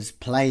Karol is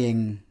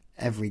playing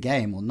every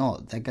game or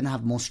not, they're going to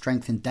have more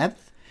strength in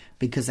depth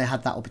because they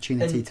had that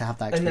opportunity to have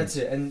that experience.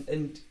 And that's it.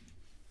 And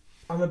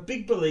I'm a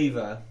big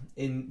believer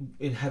in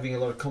having a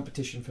lot of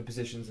competition for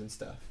positions and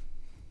stuff.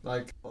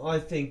 Like, I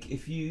think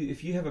if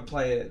you have a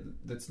player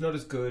that's not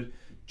as good,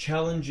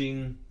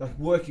 challenging, like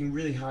working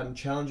really hard and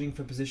challenging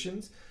for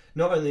positions,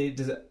 not only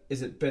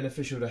is it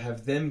beneficial to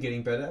have them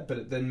getting better, but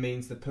it then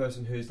means the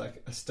person who's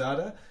like a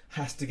starter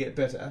has to get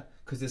better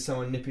because there's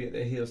someone nipping at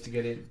their heels to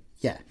get in.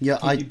 Yeah,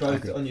 keep you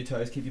both on your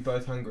toes, keep you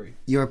both hungry.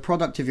 You're a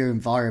product of your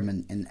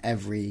environment in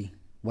every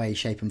way,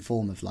 shape and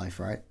form of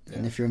life, right? Yeah.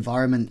 And if your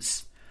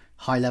environment's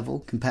high level,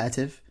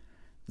 competitive,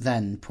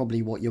 then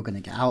probably what you're going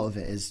to get out of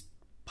it is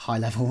high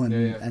level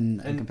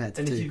and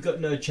competitive. And if you've got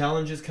no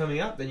challenges coming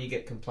up, then you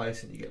get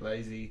complacent, you get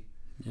lazy.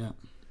 Yeah,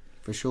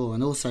 for sure.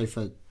 And also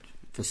for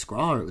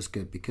Skra it was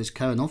good because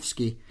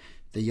Kojanowski,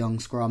 the young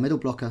Skra middle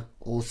blocker,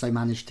 also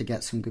managed to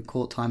get some good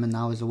court time and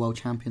now is a world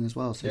champion as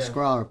well. So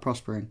Skra are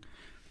prospering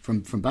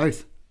from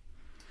both.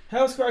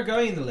 How's Skra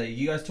going in the league?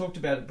 You guys talked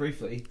about it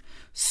briefly.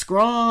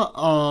 Skra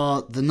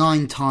are the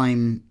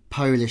 9-time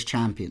Polish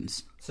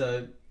champions.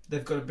 So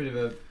they've got a bit of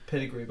a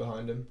pedigree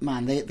behind them.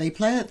 Man, they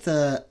play at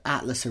the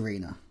Atlas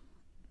Arena.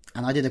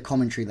 And I did a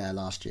commentary there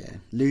last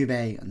year. Lube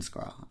and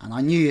Skra. And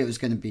I knew it was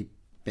going to be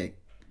big.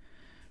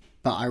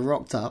 But I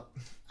rocked up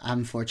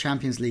and for a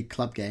Champions League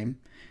club game,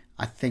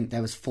 I think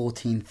there was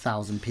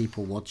 14,000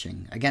 people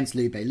watching against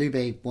Lube.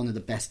 Lube, one of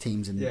the best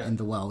teams in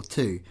the world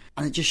too.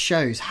 And it just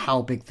shows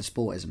how big the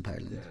sport is in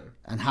Poland. Yeah.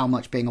 And how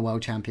much being a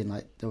world champion...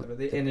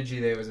 the energy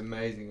there was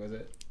amazing, was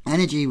it?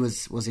 Energy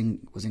was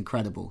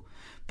incredible.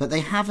 But they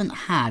haven't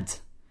had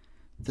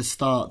the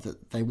start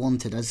that they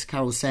wanted. As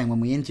Karol was saying,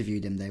 when we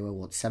interviewed him, they were,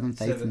 7th,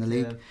 8th in the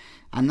league? Yeah.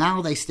 And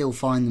now they still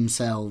find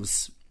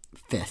themselves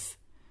 5th.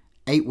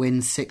 8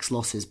 wins, 6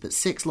 losses. But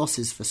 6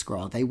 losses for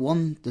Skra. They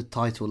won the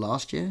title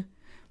last year.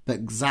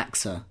 But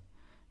Xaxa,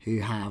 who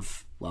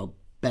have,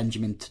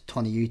 Benjamin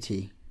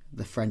Toniutti,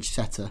 the French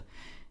setter,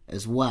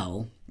 as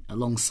well,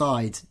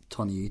 alongside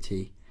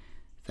Toniutti,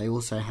 they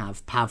also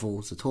have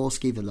Paweł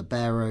Zatorski, the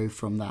libero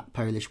from that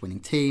Polish winning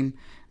team,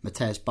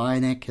 Mateusz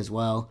Bajnik as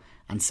well,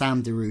 and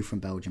Sam Deroux from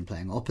Belgium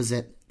playing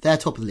opposite. They're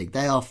top of the league.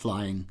 They are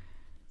flying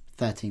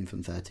 13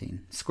 from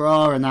 13.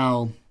 Skra are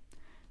now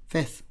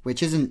 5th,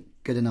 which isn't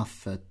good enough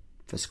for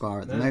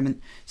Skra at the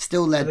moment.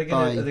 Still led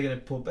by... Are they going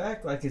to pull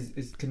back? Like,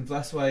 can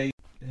Vlaswe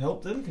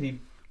help them? Can he...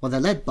 Well, they're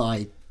led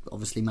by,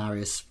 obviously,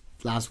 Mariusz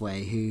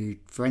Vlaswe, who,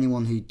 for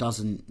anyone who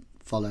doesn't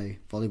follow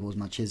volleyball as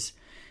much, is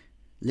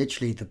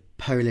literally the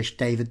Polish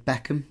David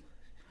Beckham,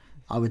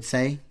 I would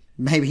say.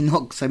 Maybe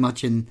not so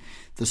much in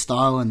the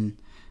style and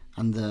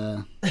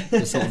the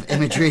sort of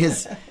imagery.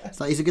 It's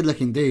like he's a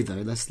good-looking dude,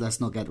 though. Let's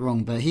not get it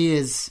wrong. But he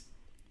has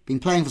been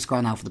playing for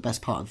Skra now for the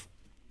best part of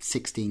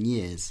 16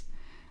 years.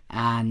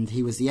 And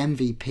he was the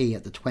MVP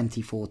at the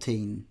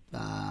 2014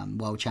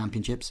 World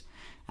Championships.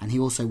 And he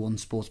also won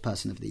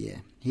Sportsperson of the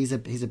Year. He's a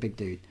big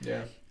dude.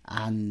 Yeah.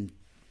 And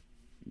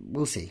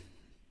we'll see.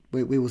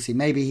 We will see.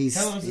 Maybe he's...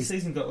 How long has the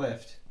season got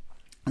left?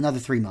 Another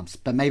 3 months.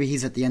 But maybe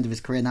he's at the end of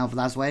his career now,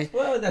 Vlaswe.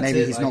 Well, that's maybe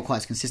it, he's not quite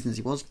as consistent as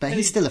he was. But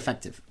he's still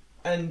effective.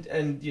 And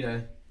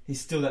he's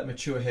still that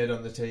mature head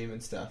on the team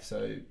and stuff.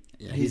 So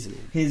yeah,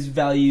 his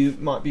value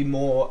might be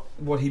more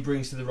what he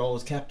brings to the role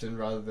as captain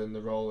rather than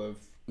the role of...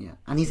 Yeah.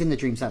 And he's in the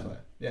Dream 7.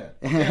 Yeah.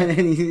 And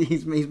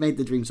he's made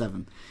the Dream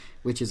 7,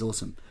 which is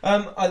awesome.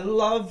 I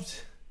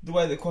loved the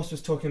way that Kos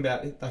was talking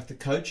about like the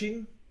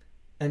coaching,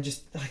 and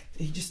just like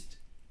he just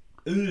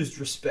oozed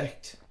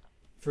respect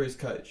for his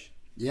coach.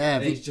 Yeah,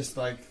 and he's just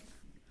like,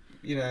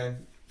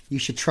 you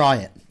should try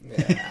it.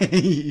 Yeah.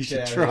 You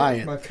should try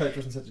it. My coach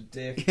wasn't such a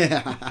dick.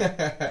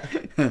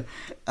 Yeah.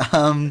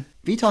 Vitor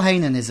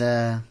Heinen is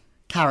a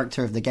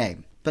character of the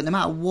game, but no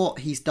matter what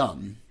he's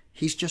done,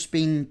 he's just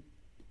been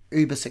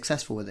uber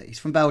successful with it. He's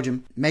from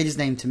Belgium, made his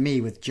name to me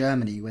with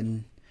Germany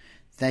when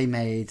they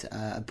made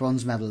a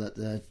bronze medal at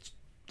the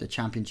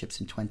championships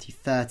in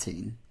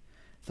 2013,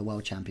 the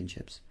World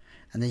Championships,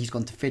 and then he's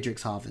gone to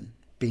Friedrichshafen,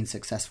 been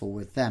successful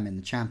with them in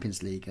the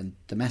Champions League and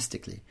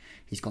domestically.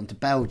 He's gone to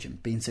Belgium,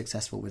 been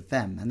successful with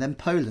them, and then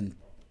Poland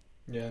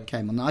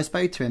came on. I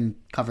spoke to him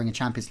covering a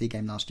Champions League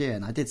game last year,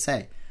 and I did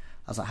say,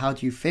 I was like, how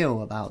do you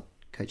feel about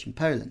coaching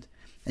Poland?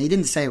 And he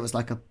didn't say it was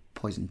like a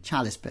poisoned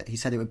chalice, but he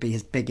said it would be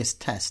his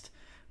biggest test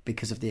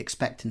because of the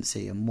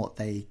expectancy and what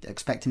they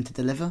expect him to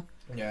deliver.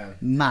 Yeah.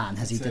 Man,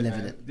 has he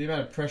delivered it. The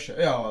amount of pressure.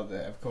 Oh,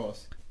 there, of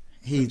course.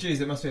 Geez,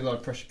 there must be a lot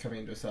of pressure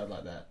coming into a side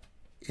like that.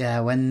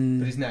 Yeah, But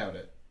he's nailed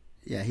it.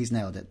 Yeah, he's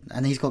nailed it.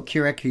 And he's got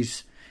Kurek,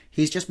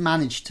 he's just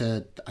managed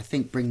to, I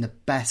think, bring the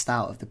best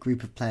out of the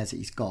group of players that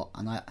he's got.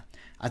 And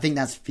I think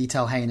that's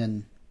Vital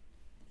Heinen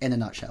in a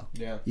nutshell.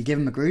 Yeah. You give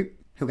him a group,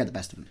 he'll get the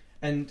best of them.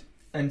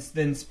 And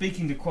then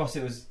speaking to Kwas,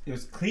 it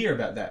was clear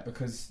about that,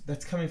 because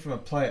that's coming from a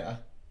player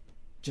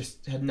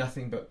just had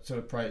nothing but sort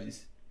of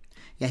praise.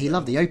 Yeah, he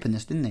loved the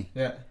openness, didn't he?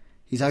 Yeah.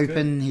 He's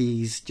open,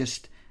 he's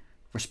just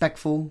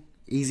respectful,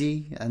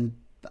 easy, and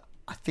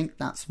I think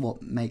that's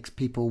what makes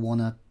people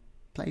want to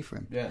play for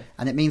him. Yeah.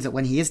 And it means that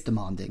when he is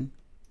demanding,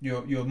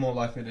 you're more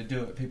likely to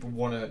do it. People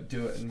want to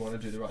do it and want to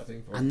do the right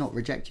thing for him. and not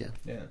reject you.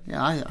 Yeah.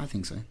 Yeah, I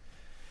think so.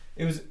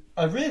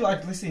 I really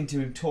liked listening to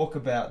him talk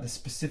about the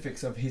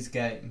specifics of his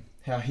game.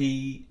 How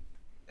he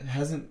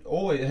hasn't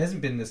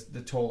been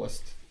the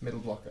tallest middle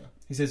blocker.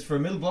 He says for a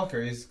middle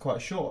blocker he's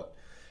quite short,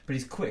 but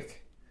he's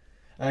quick.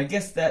 And I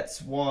guess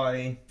that's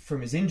why,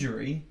 from his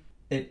injury,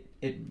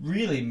 it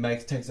really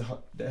takes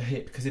a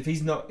hit, because if he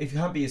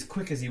can't be as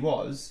quick as he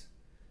was,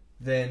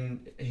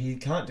 then he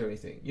can't do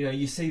anything. You know,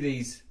 you see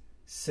these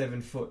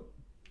 7-foot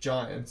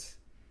giants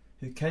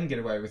who can get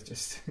away with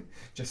just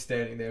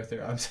standing there with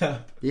their arms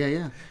up.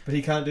 Yeah. But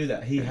he can't do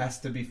that. He has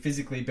to be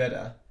physically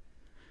better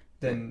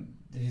than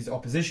his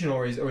opposition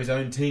or his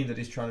own team that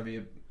he's trying to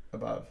be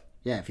above.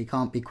 Yeah, if he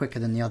can't be quicker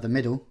than the other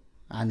middle,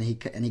 and he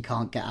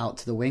can't get out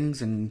to the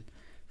wings and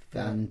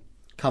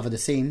cover the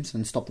seams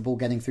and stop the ball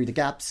getting through the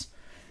gaps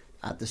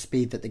at the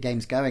speed that the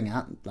game's going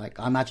at, like,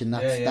 I imagine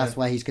that's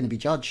where he's going to be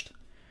judged.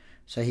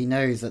 So he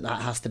knows that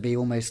has to be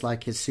almost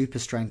like his super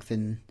strength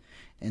in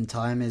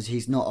time. Is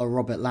he's not a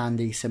Robert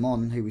Landy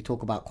Simon, who we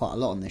talk about quite a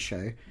lot on this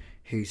show,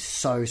 who's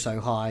so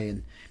high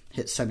and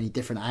hits so many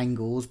different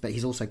angles, but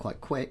he's also quite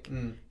quick.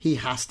 He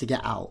has to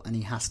get out and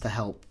he has to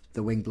help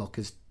the wing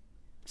blockers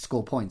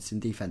score points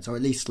in defence, or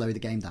at least slow the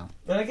game down.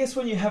 And I guess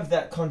when you have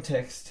that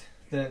context,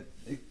 then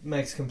it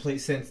makes complete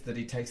sense that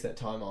he takes that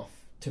time off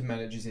to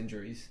manage his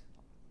injuries,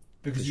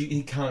 because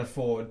he can't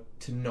afford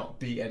to not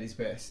be at his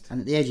best.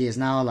 And at the age he is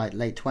now, like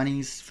late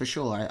 20s for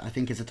sure, I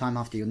think it's a time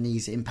after your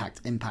knees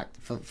impact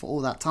for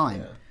all that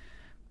time.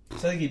 Yeah.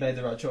 So I think he made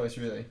the right choice,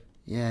 really.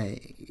 Yeah,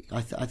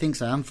 I think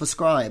so. And for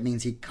Skra, it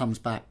means he comes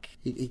back.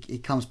 He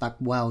comes back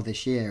well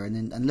this year.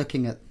 And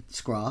looking at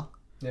Skra,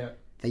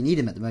 they need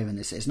him at the moment.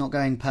 It's not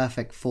going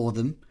perfect for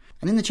them.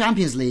 And in the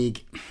Champions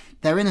League,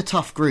 they're in a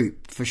tough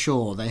group for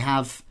sure. They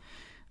have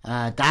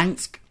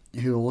Gdansk,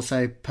 who are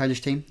also a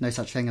Polish team. No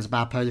such thing as a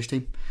bad Polish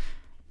team.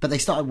 But they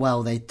started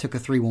well. They took a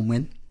 3-1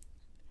 win.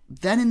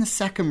 Then in the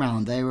second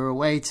round, they were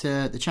away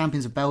to the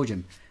champions of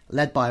Belgium,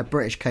 led by a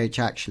British coach,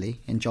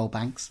 actually, in Joel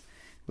Banks,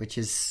 which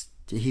is...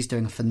 He's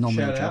doing a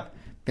phenomenal job.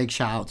 Big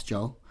shout out to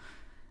Joel.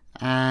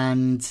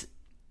 And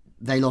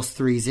they lost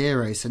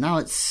 3-0. So now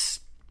it's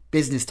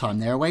business time.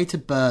 They're away to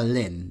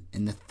Berlin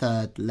in the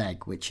third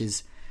leg, which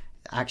is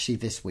actually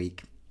this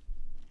week.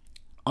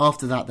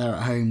 After that, they're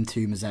at home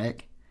to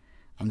Mosaic.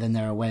 And then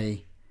they're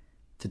away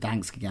to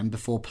Gdansk again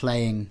before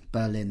playing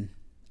Berlin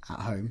at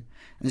home.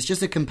 And it's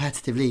just a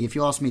competitive league. If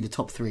you ask me the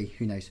top three,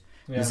 who knows?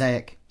 Yeah.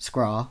 Mosaic,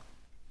 Skra,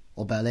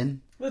 or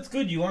Berlin. Well, that's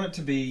good. You want it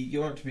to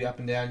be up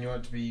and down. You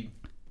want it to be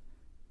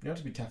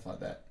tough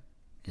like that.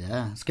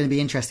 Yeah, it's going to be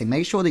interesting.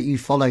 Make sure that you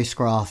follow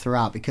Skra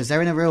throughout, because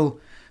they're in a real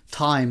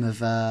time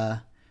of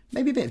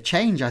maybe a bit of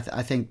change. I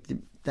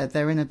think that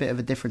they're in a bit of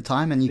a different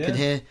time, and you could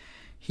hear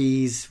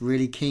he's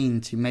really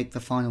keen to make the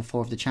Final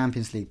Four of the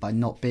Champions League by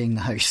not being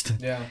the host.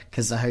 Yeah,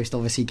 because the host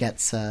obviously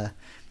gets a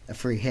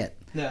free hit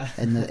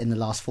in the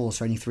last four,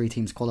 so only 3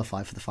 teams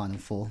qualify for the Final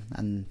Four,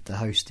 and the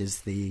host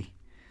is the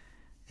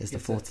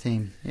fourth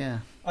team. Yeah,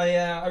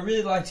 I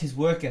really liked his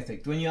work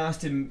ethic. When you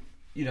asked him,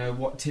 you know,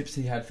 what tips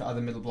he had for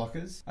other middle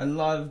blockers, I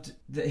loved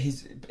that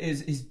his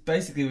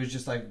basically was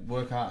just like,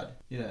 work hard.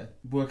 You know,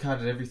 work hard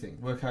at everything.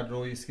 Work hard at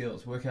all your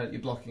skills. Work hard at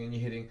your blocking and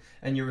your hitting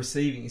and your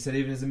receiving. He said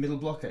even as a middle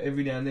blocker,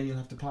 every now and then you'll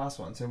have to pass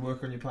one, so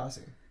work on your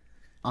passing.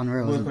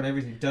 Unreal. Work on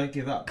everything. Don't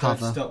give up.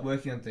 Cover. Don't stop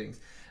working on things.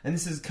 And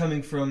this is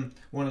coming from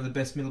one of the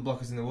best middle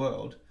blockers in the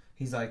world.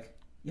 He's like,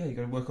 yeah, you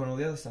got to work on all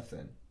the other stuff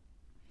then.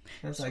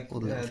 And it's like,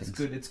 yeah, it's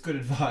good. It's good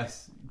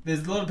advice.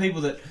 There's a lot of people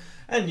that,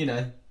 and you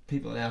know,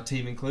 people in our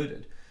team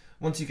included,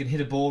 once you can hit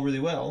a ball really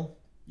well,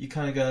 you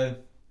kind of go,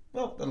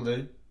 well, that'll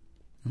do.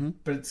 Mm-hmm.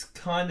 But it's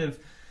kind of,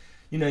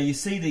 you know, you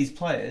see these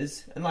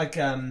players, and like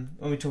when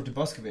we talked to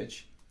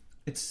Boskovic,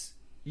 it's,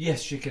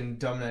 yes, she can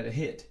dominate a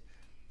hit,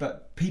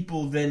 but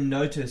people then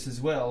notice as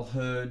well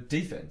her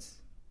defense,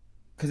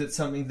 because it's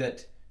something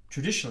that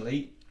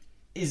traditionally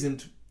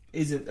isn't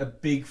a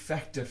big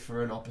factor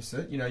for an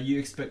opposite. You know, you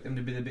expect them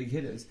to be the big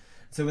hitters.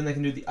 So when they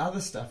can do the other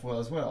stuff well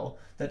as well,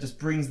 that just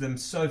brings them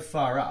so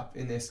far up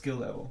in their skill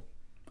level.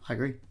 I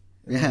agree.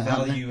 and Yeah, the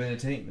aren't they? value in a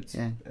team. It's,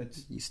 Yeah.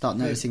 it's You start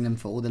good. noticing them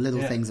for all the little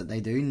Yeah. things that they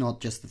do, not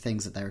just the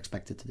things that they're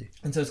expected to do.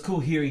 And so it's cool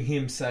hearing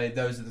him say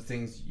those are the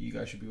things you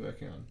guys should be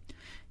working on.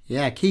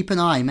 Yeah, keep an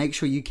eye. Make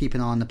sure you keep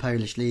an eye on the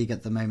Polish league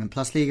at the moment.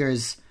 Plus Liga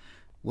is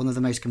one of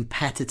the most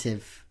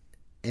competitive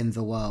in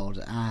the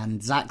world,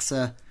 and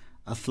Zaxa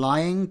are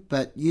flying.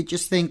 But you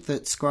just think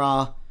that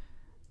Skra,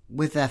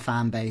 with their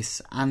fan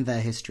base and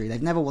their history,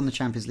 they've never won the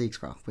Champions League,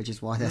 Skra, which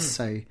is why they're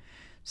so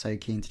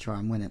keen to try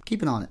and win it.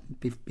 Keep an eye on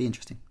it. Be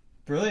interesting.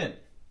 Brilliant.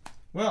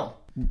 Well,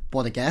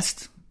 What a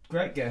guest!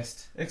 great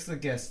guest.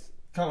 Excellent guest.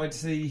 Can't wait to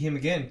see him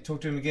again.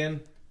 Talk to him again.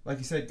 Like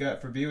you said, go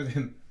out for a beer with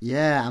him.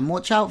 Yeah, and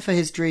watch out for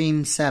his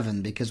Dream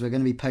 7 because we're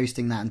going to be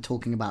posting that and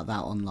talking about that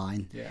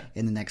online Yeah.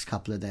 in the next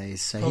couple of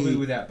days. So Probably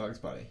without Bugs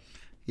Bunny.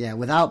 yeah,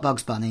 without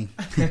Bugs Bunny,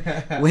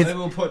 Maybe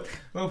we'll put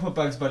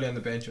Bugs Bunny on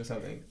the bench or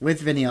something.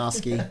 with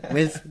Viniarski,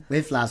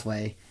 with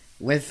Lasway,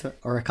 with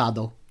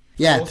Ricardo.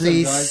 Yeah, Awesome,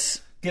 please.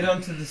 guys. Get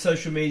onto the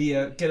social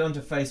media. Get onto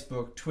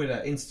Facebook,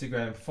 Twitter,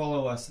 Instagram.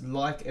 Follow us.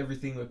 Like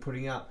everything we're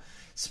putting up.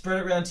 Spread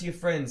it around to your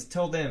friends.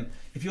 Tell them.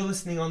 If you're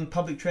listening on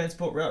public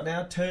transport right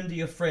now, turn to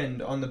your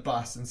friend on the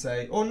bus and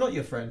say, or not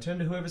your friend, turn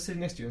to whoever's sitting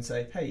next to you and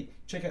say, hey,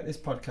 check out this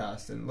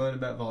podcast and learn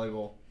about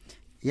volleyball.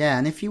 Yeah,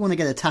 and if you want to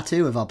get a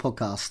tattoo of our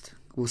podcast,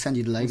 we'll send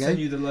you the logo. We'll send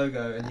you the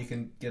logo and you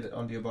can get it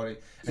onto your body.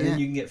 And Yeah. then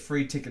you can get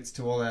free tickets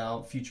to all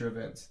our future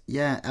events.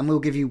 Yeah, and we'll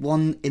give you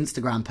one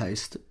Instagram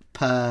post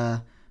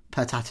per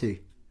tattoo.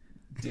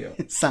 Deal.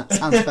 Sounds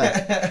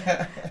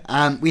fair.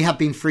 We have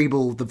been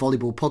Freeball, the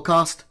volleyball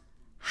podcast.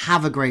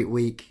 Have a great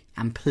week,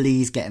 and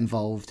please get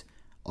involved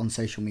on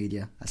social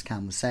media, as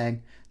Cam was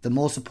saying. The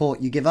more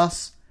support you give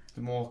us,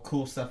 The more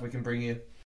cool stuff we can bring you.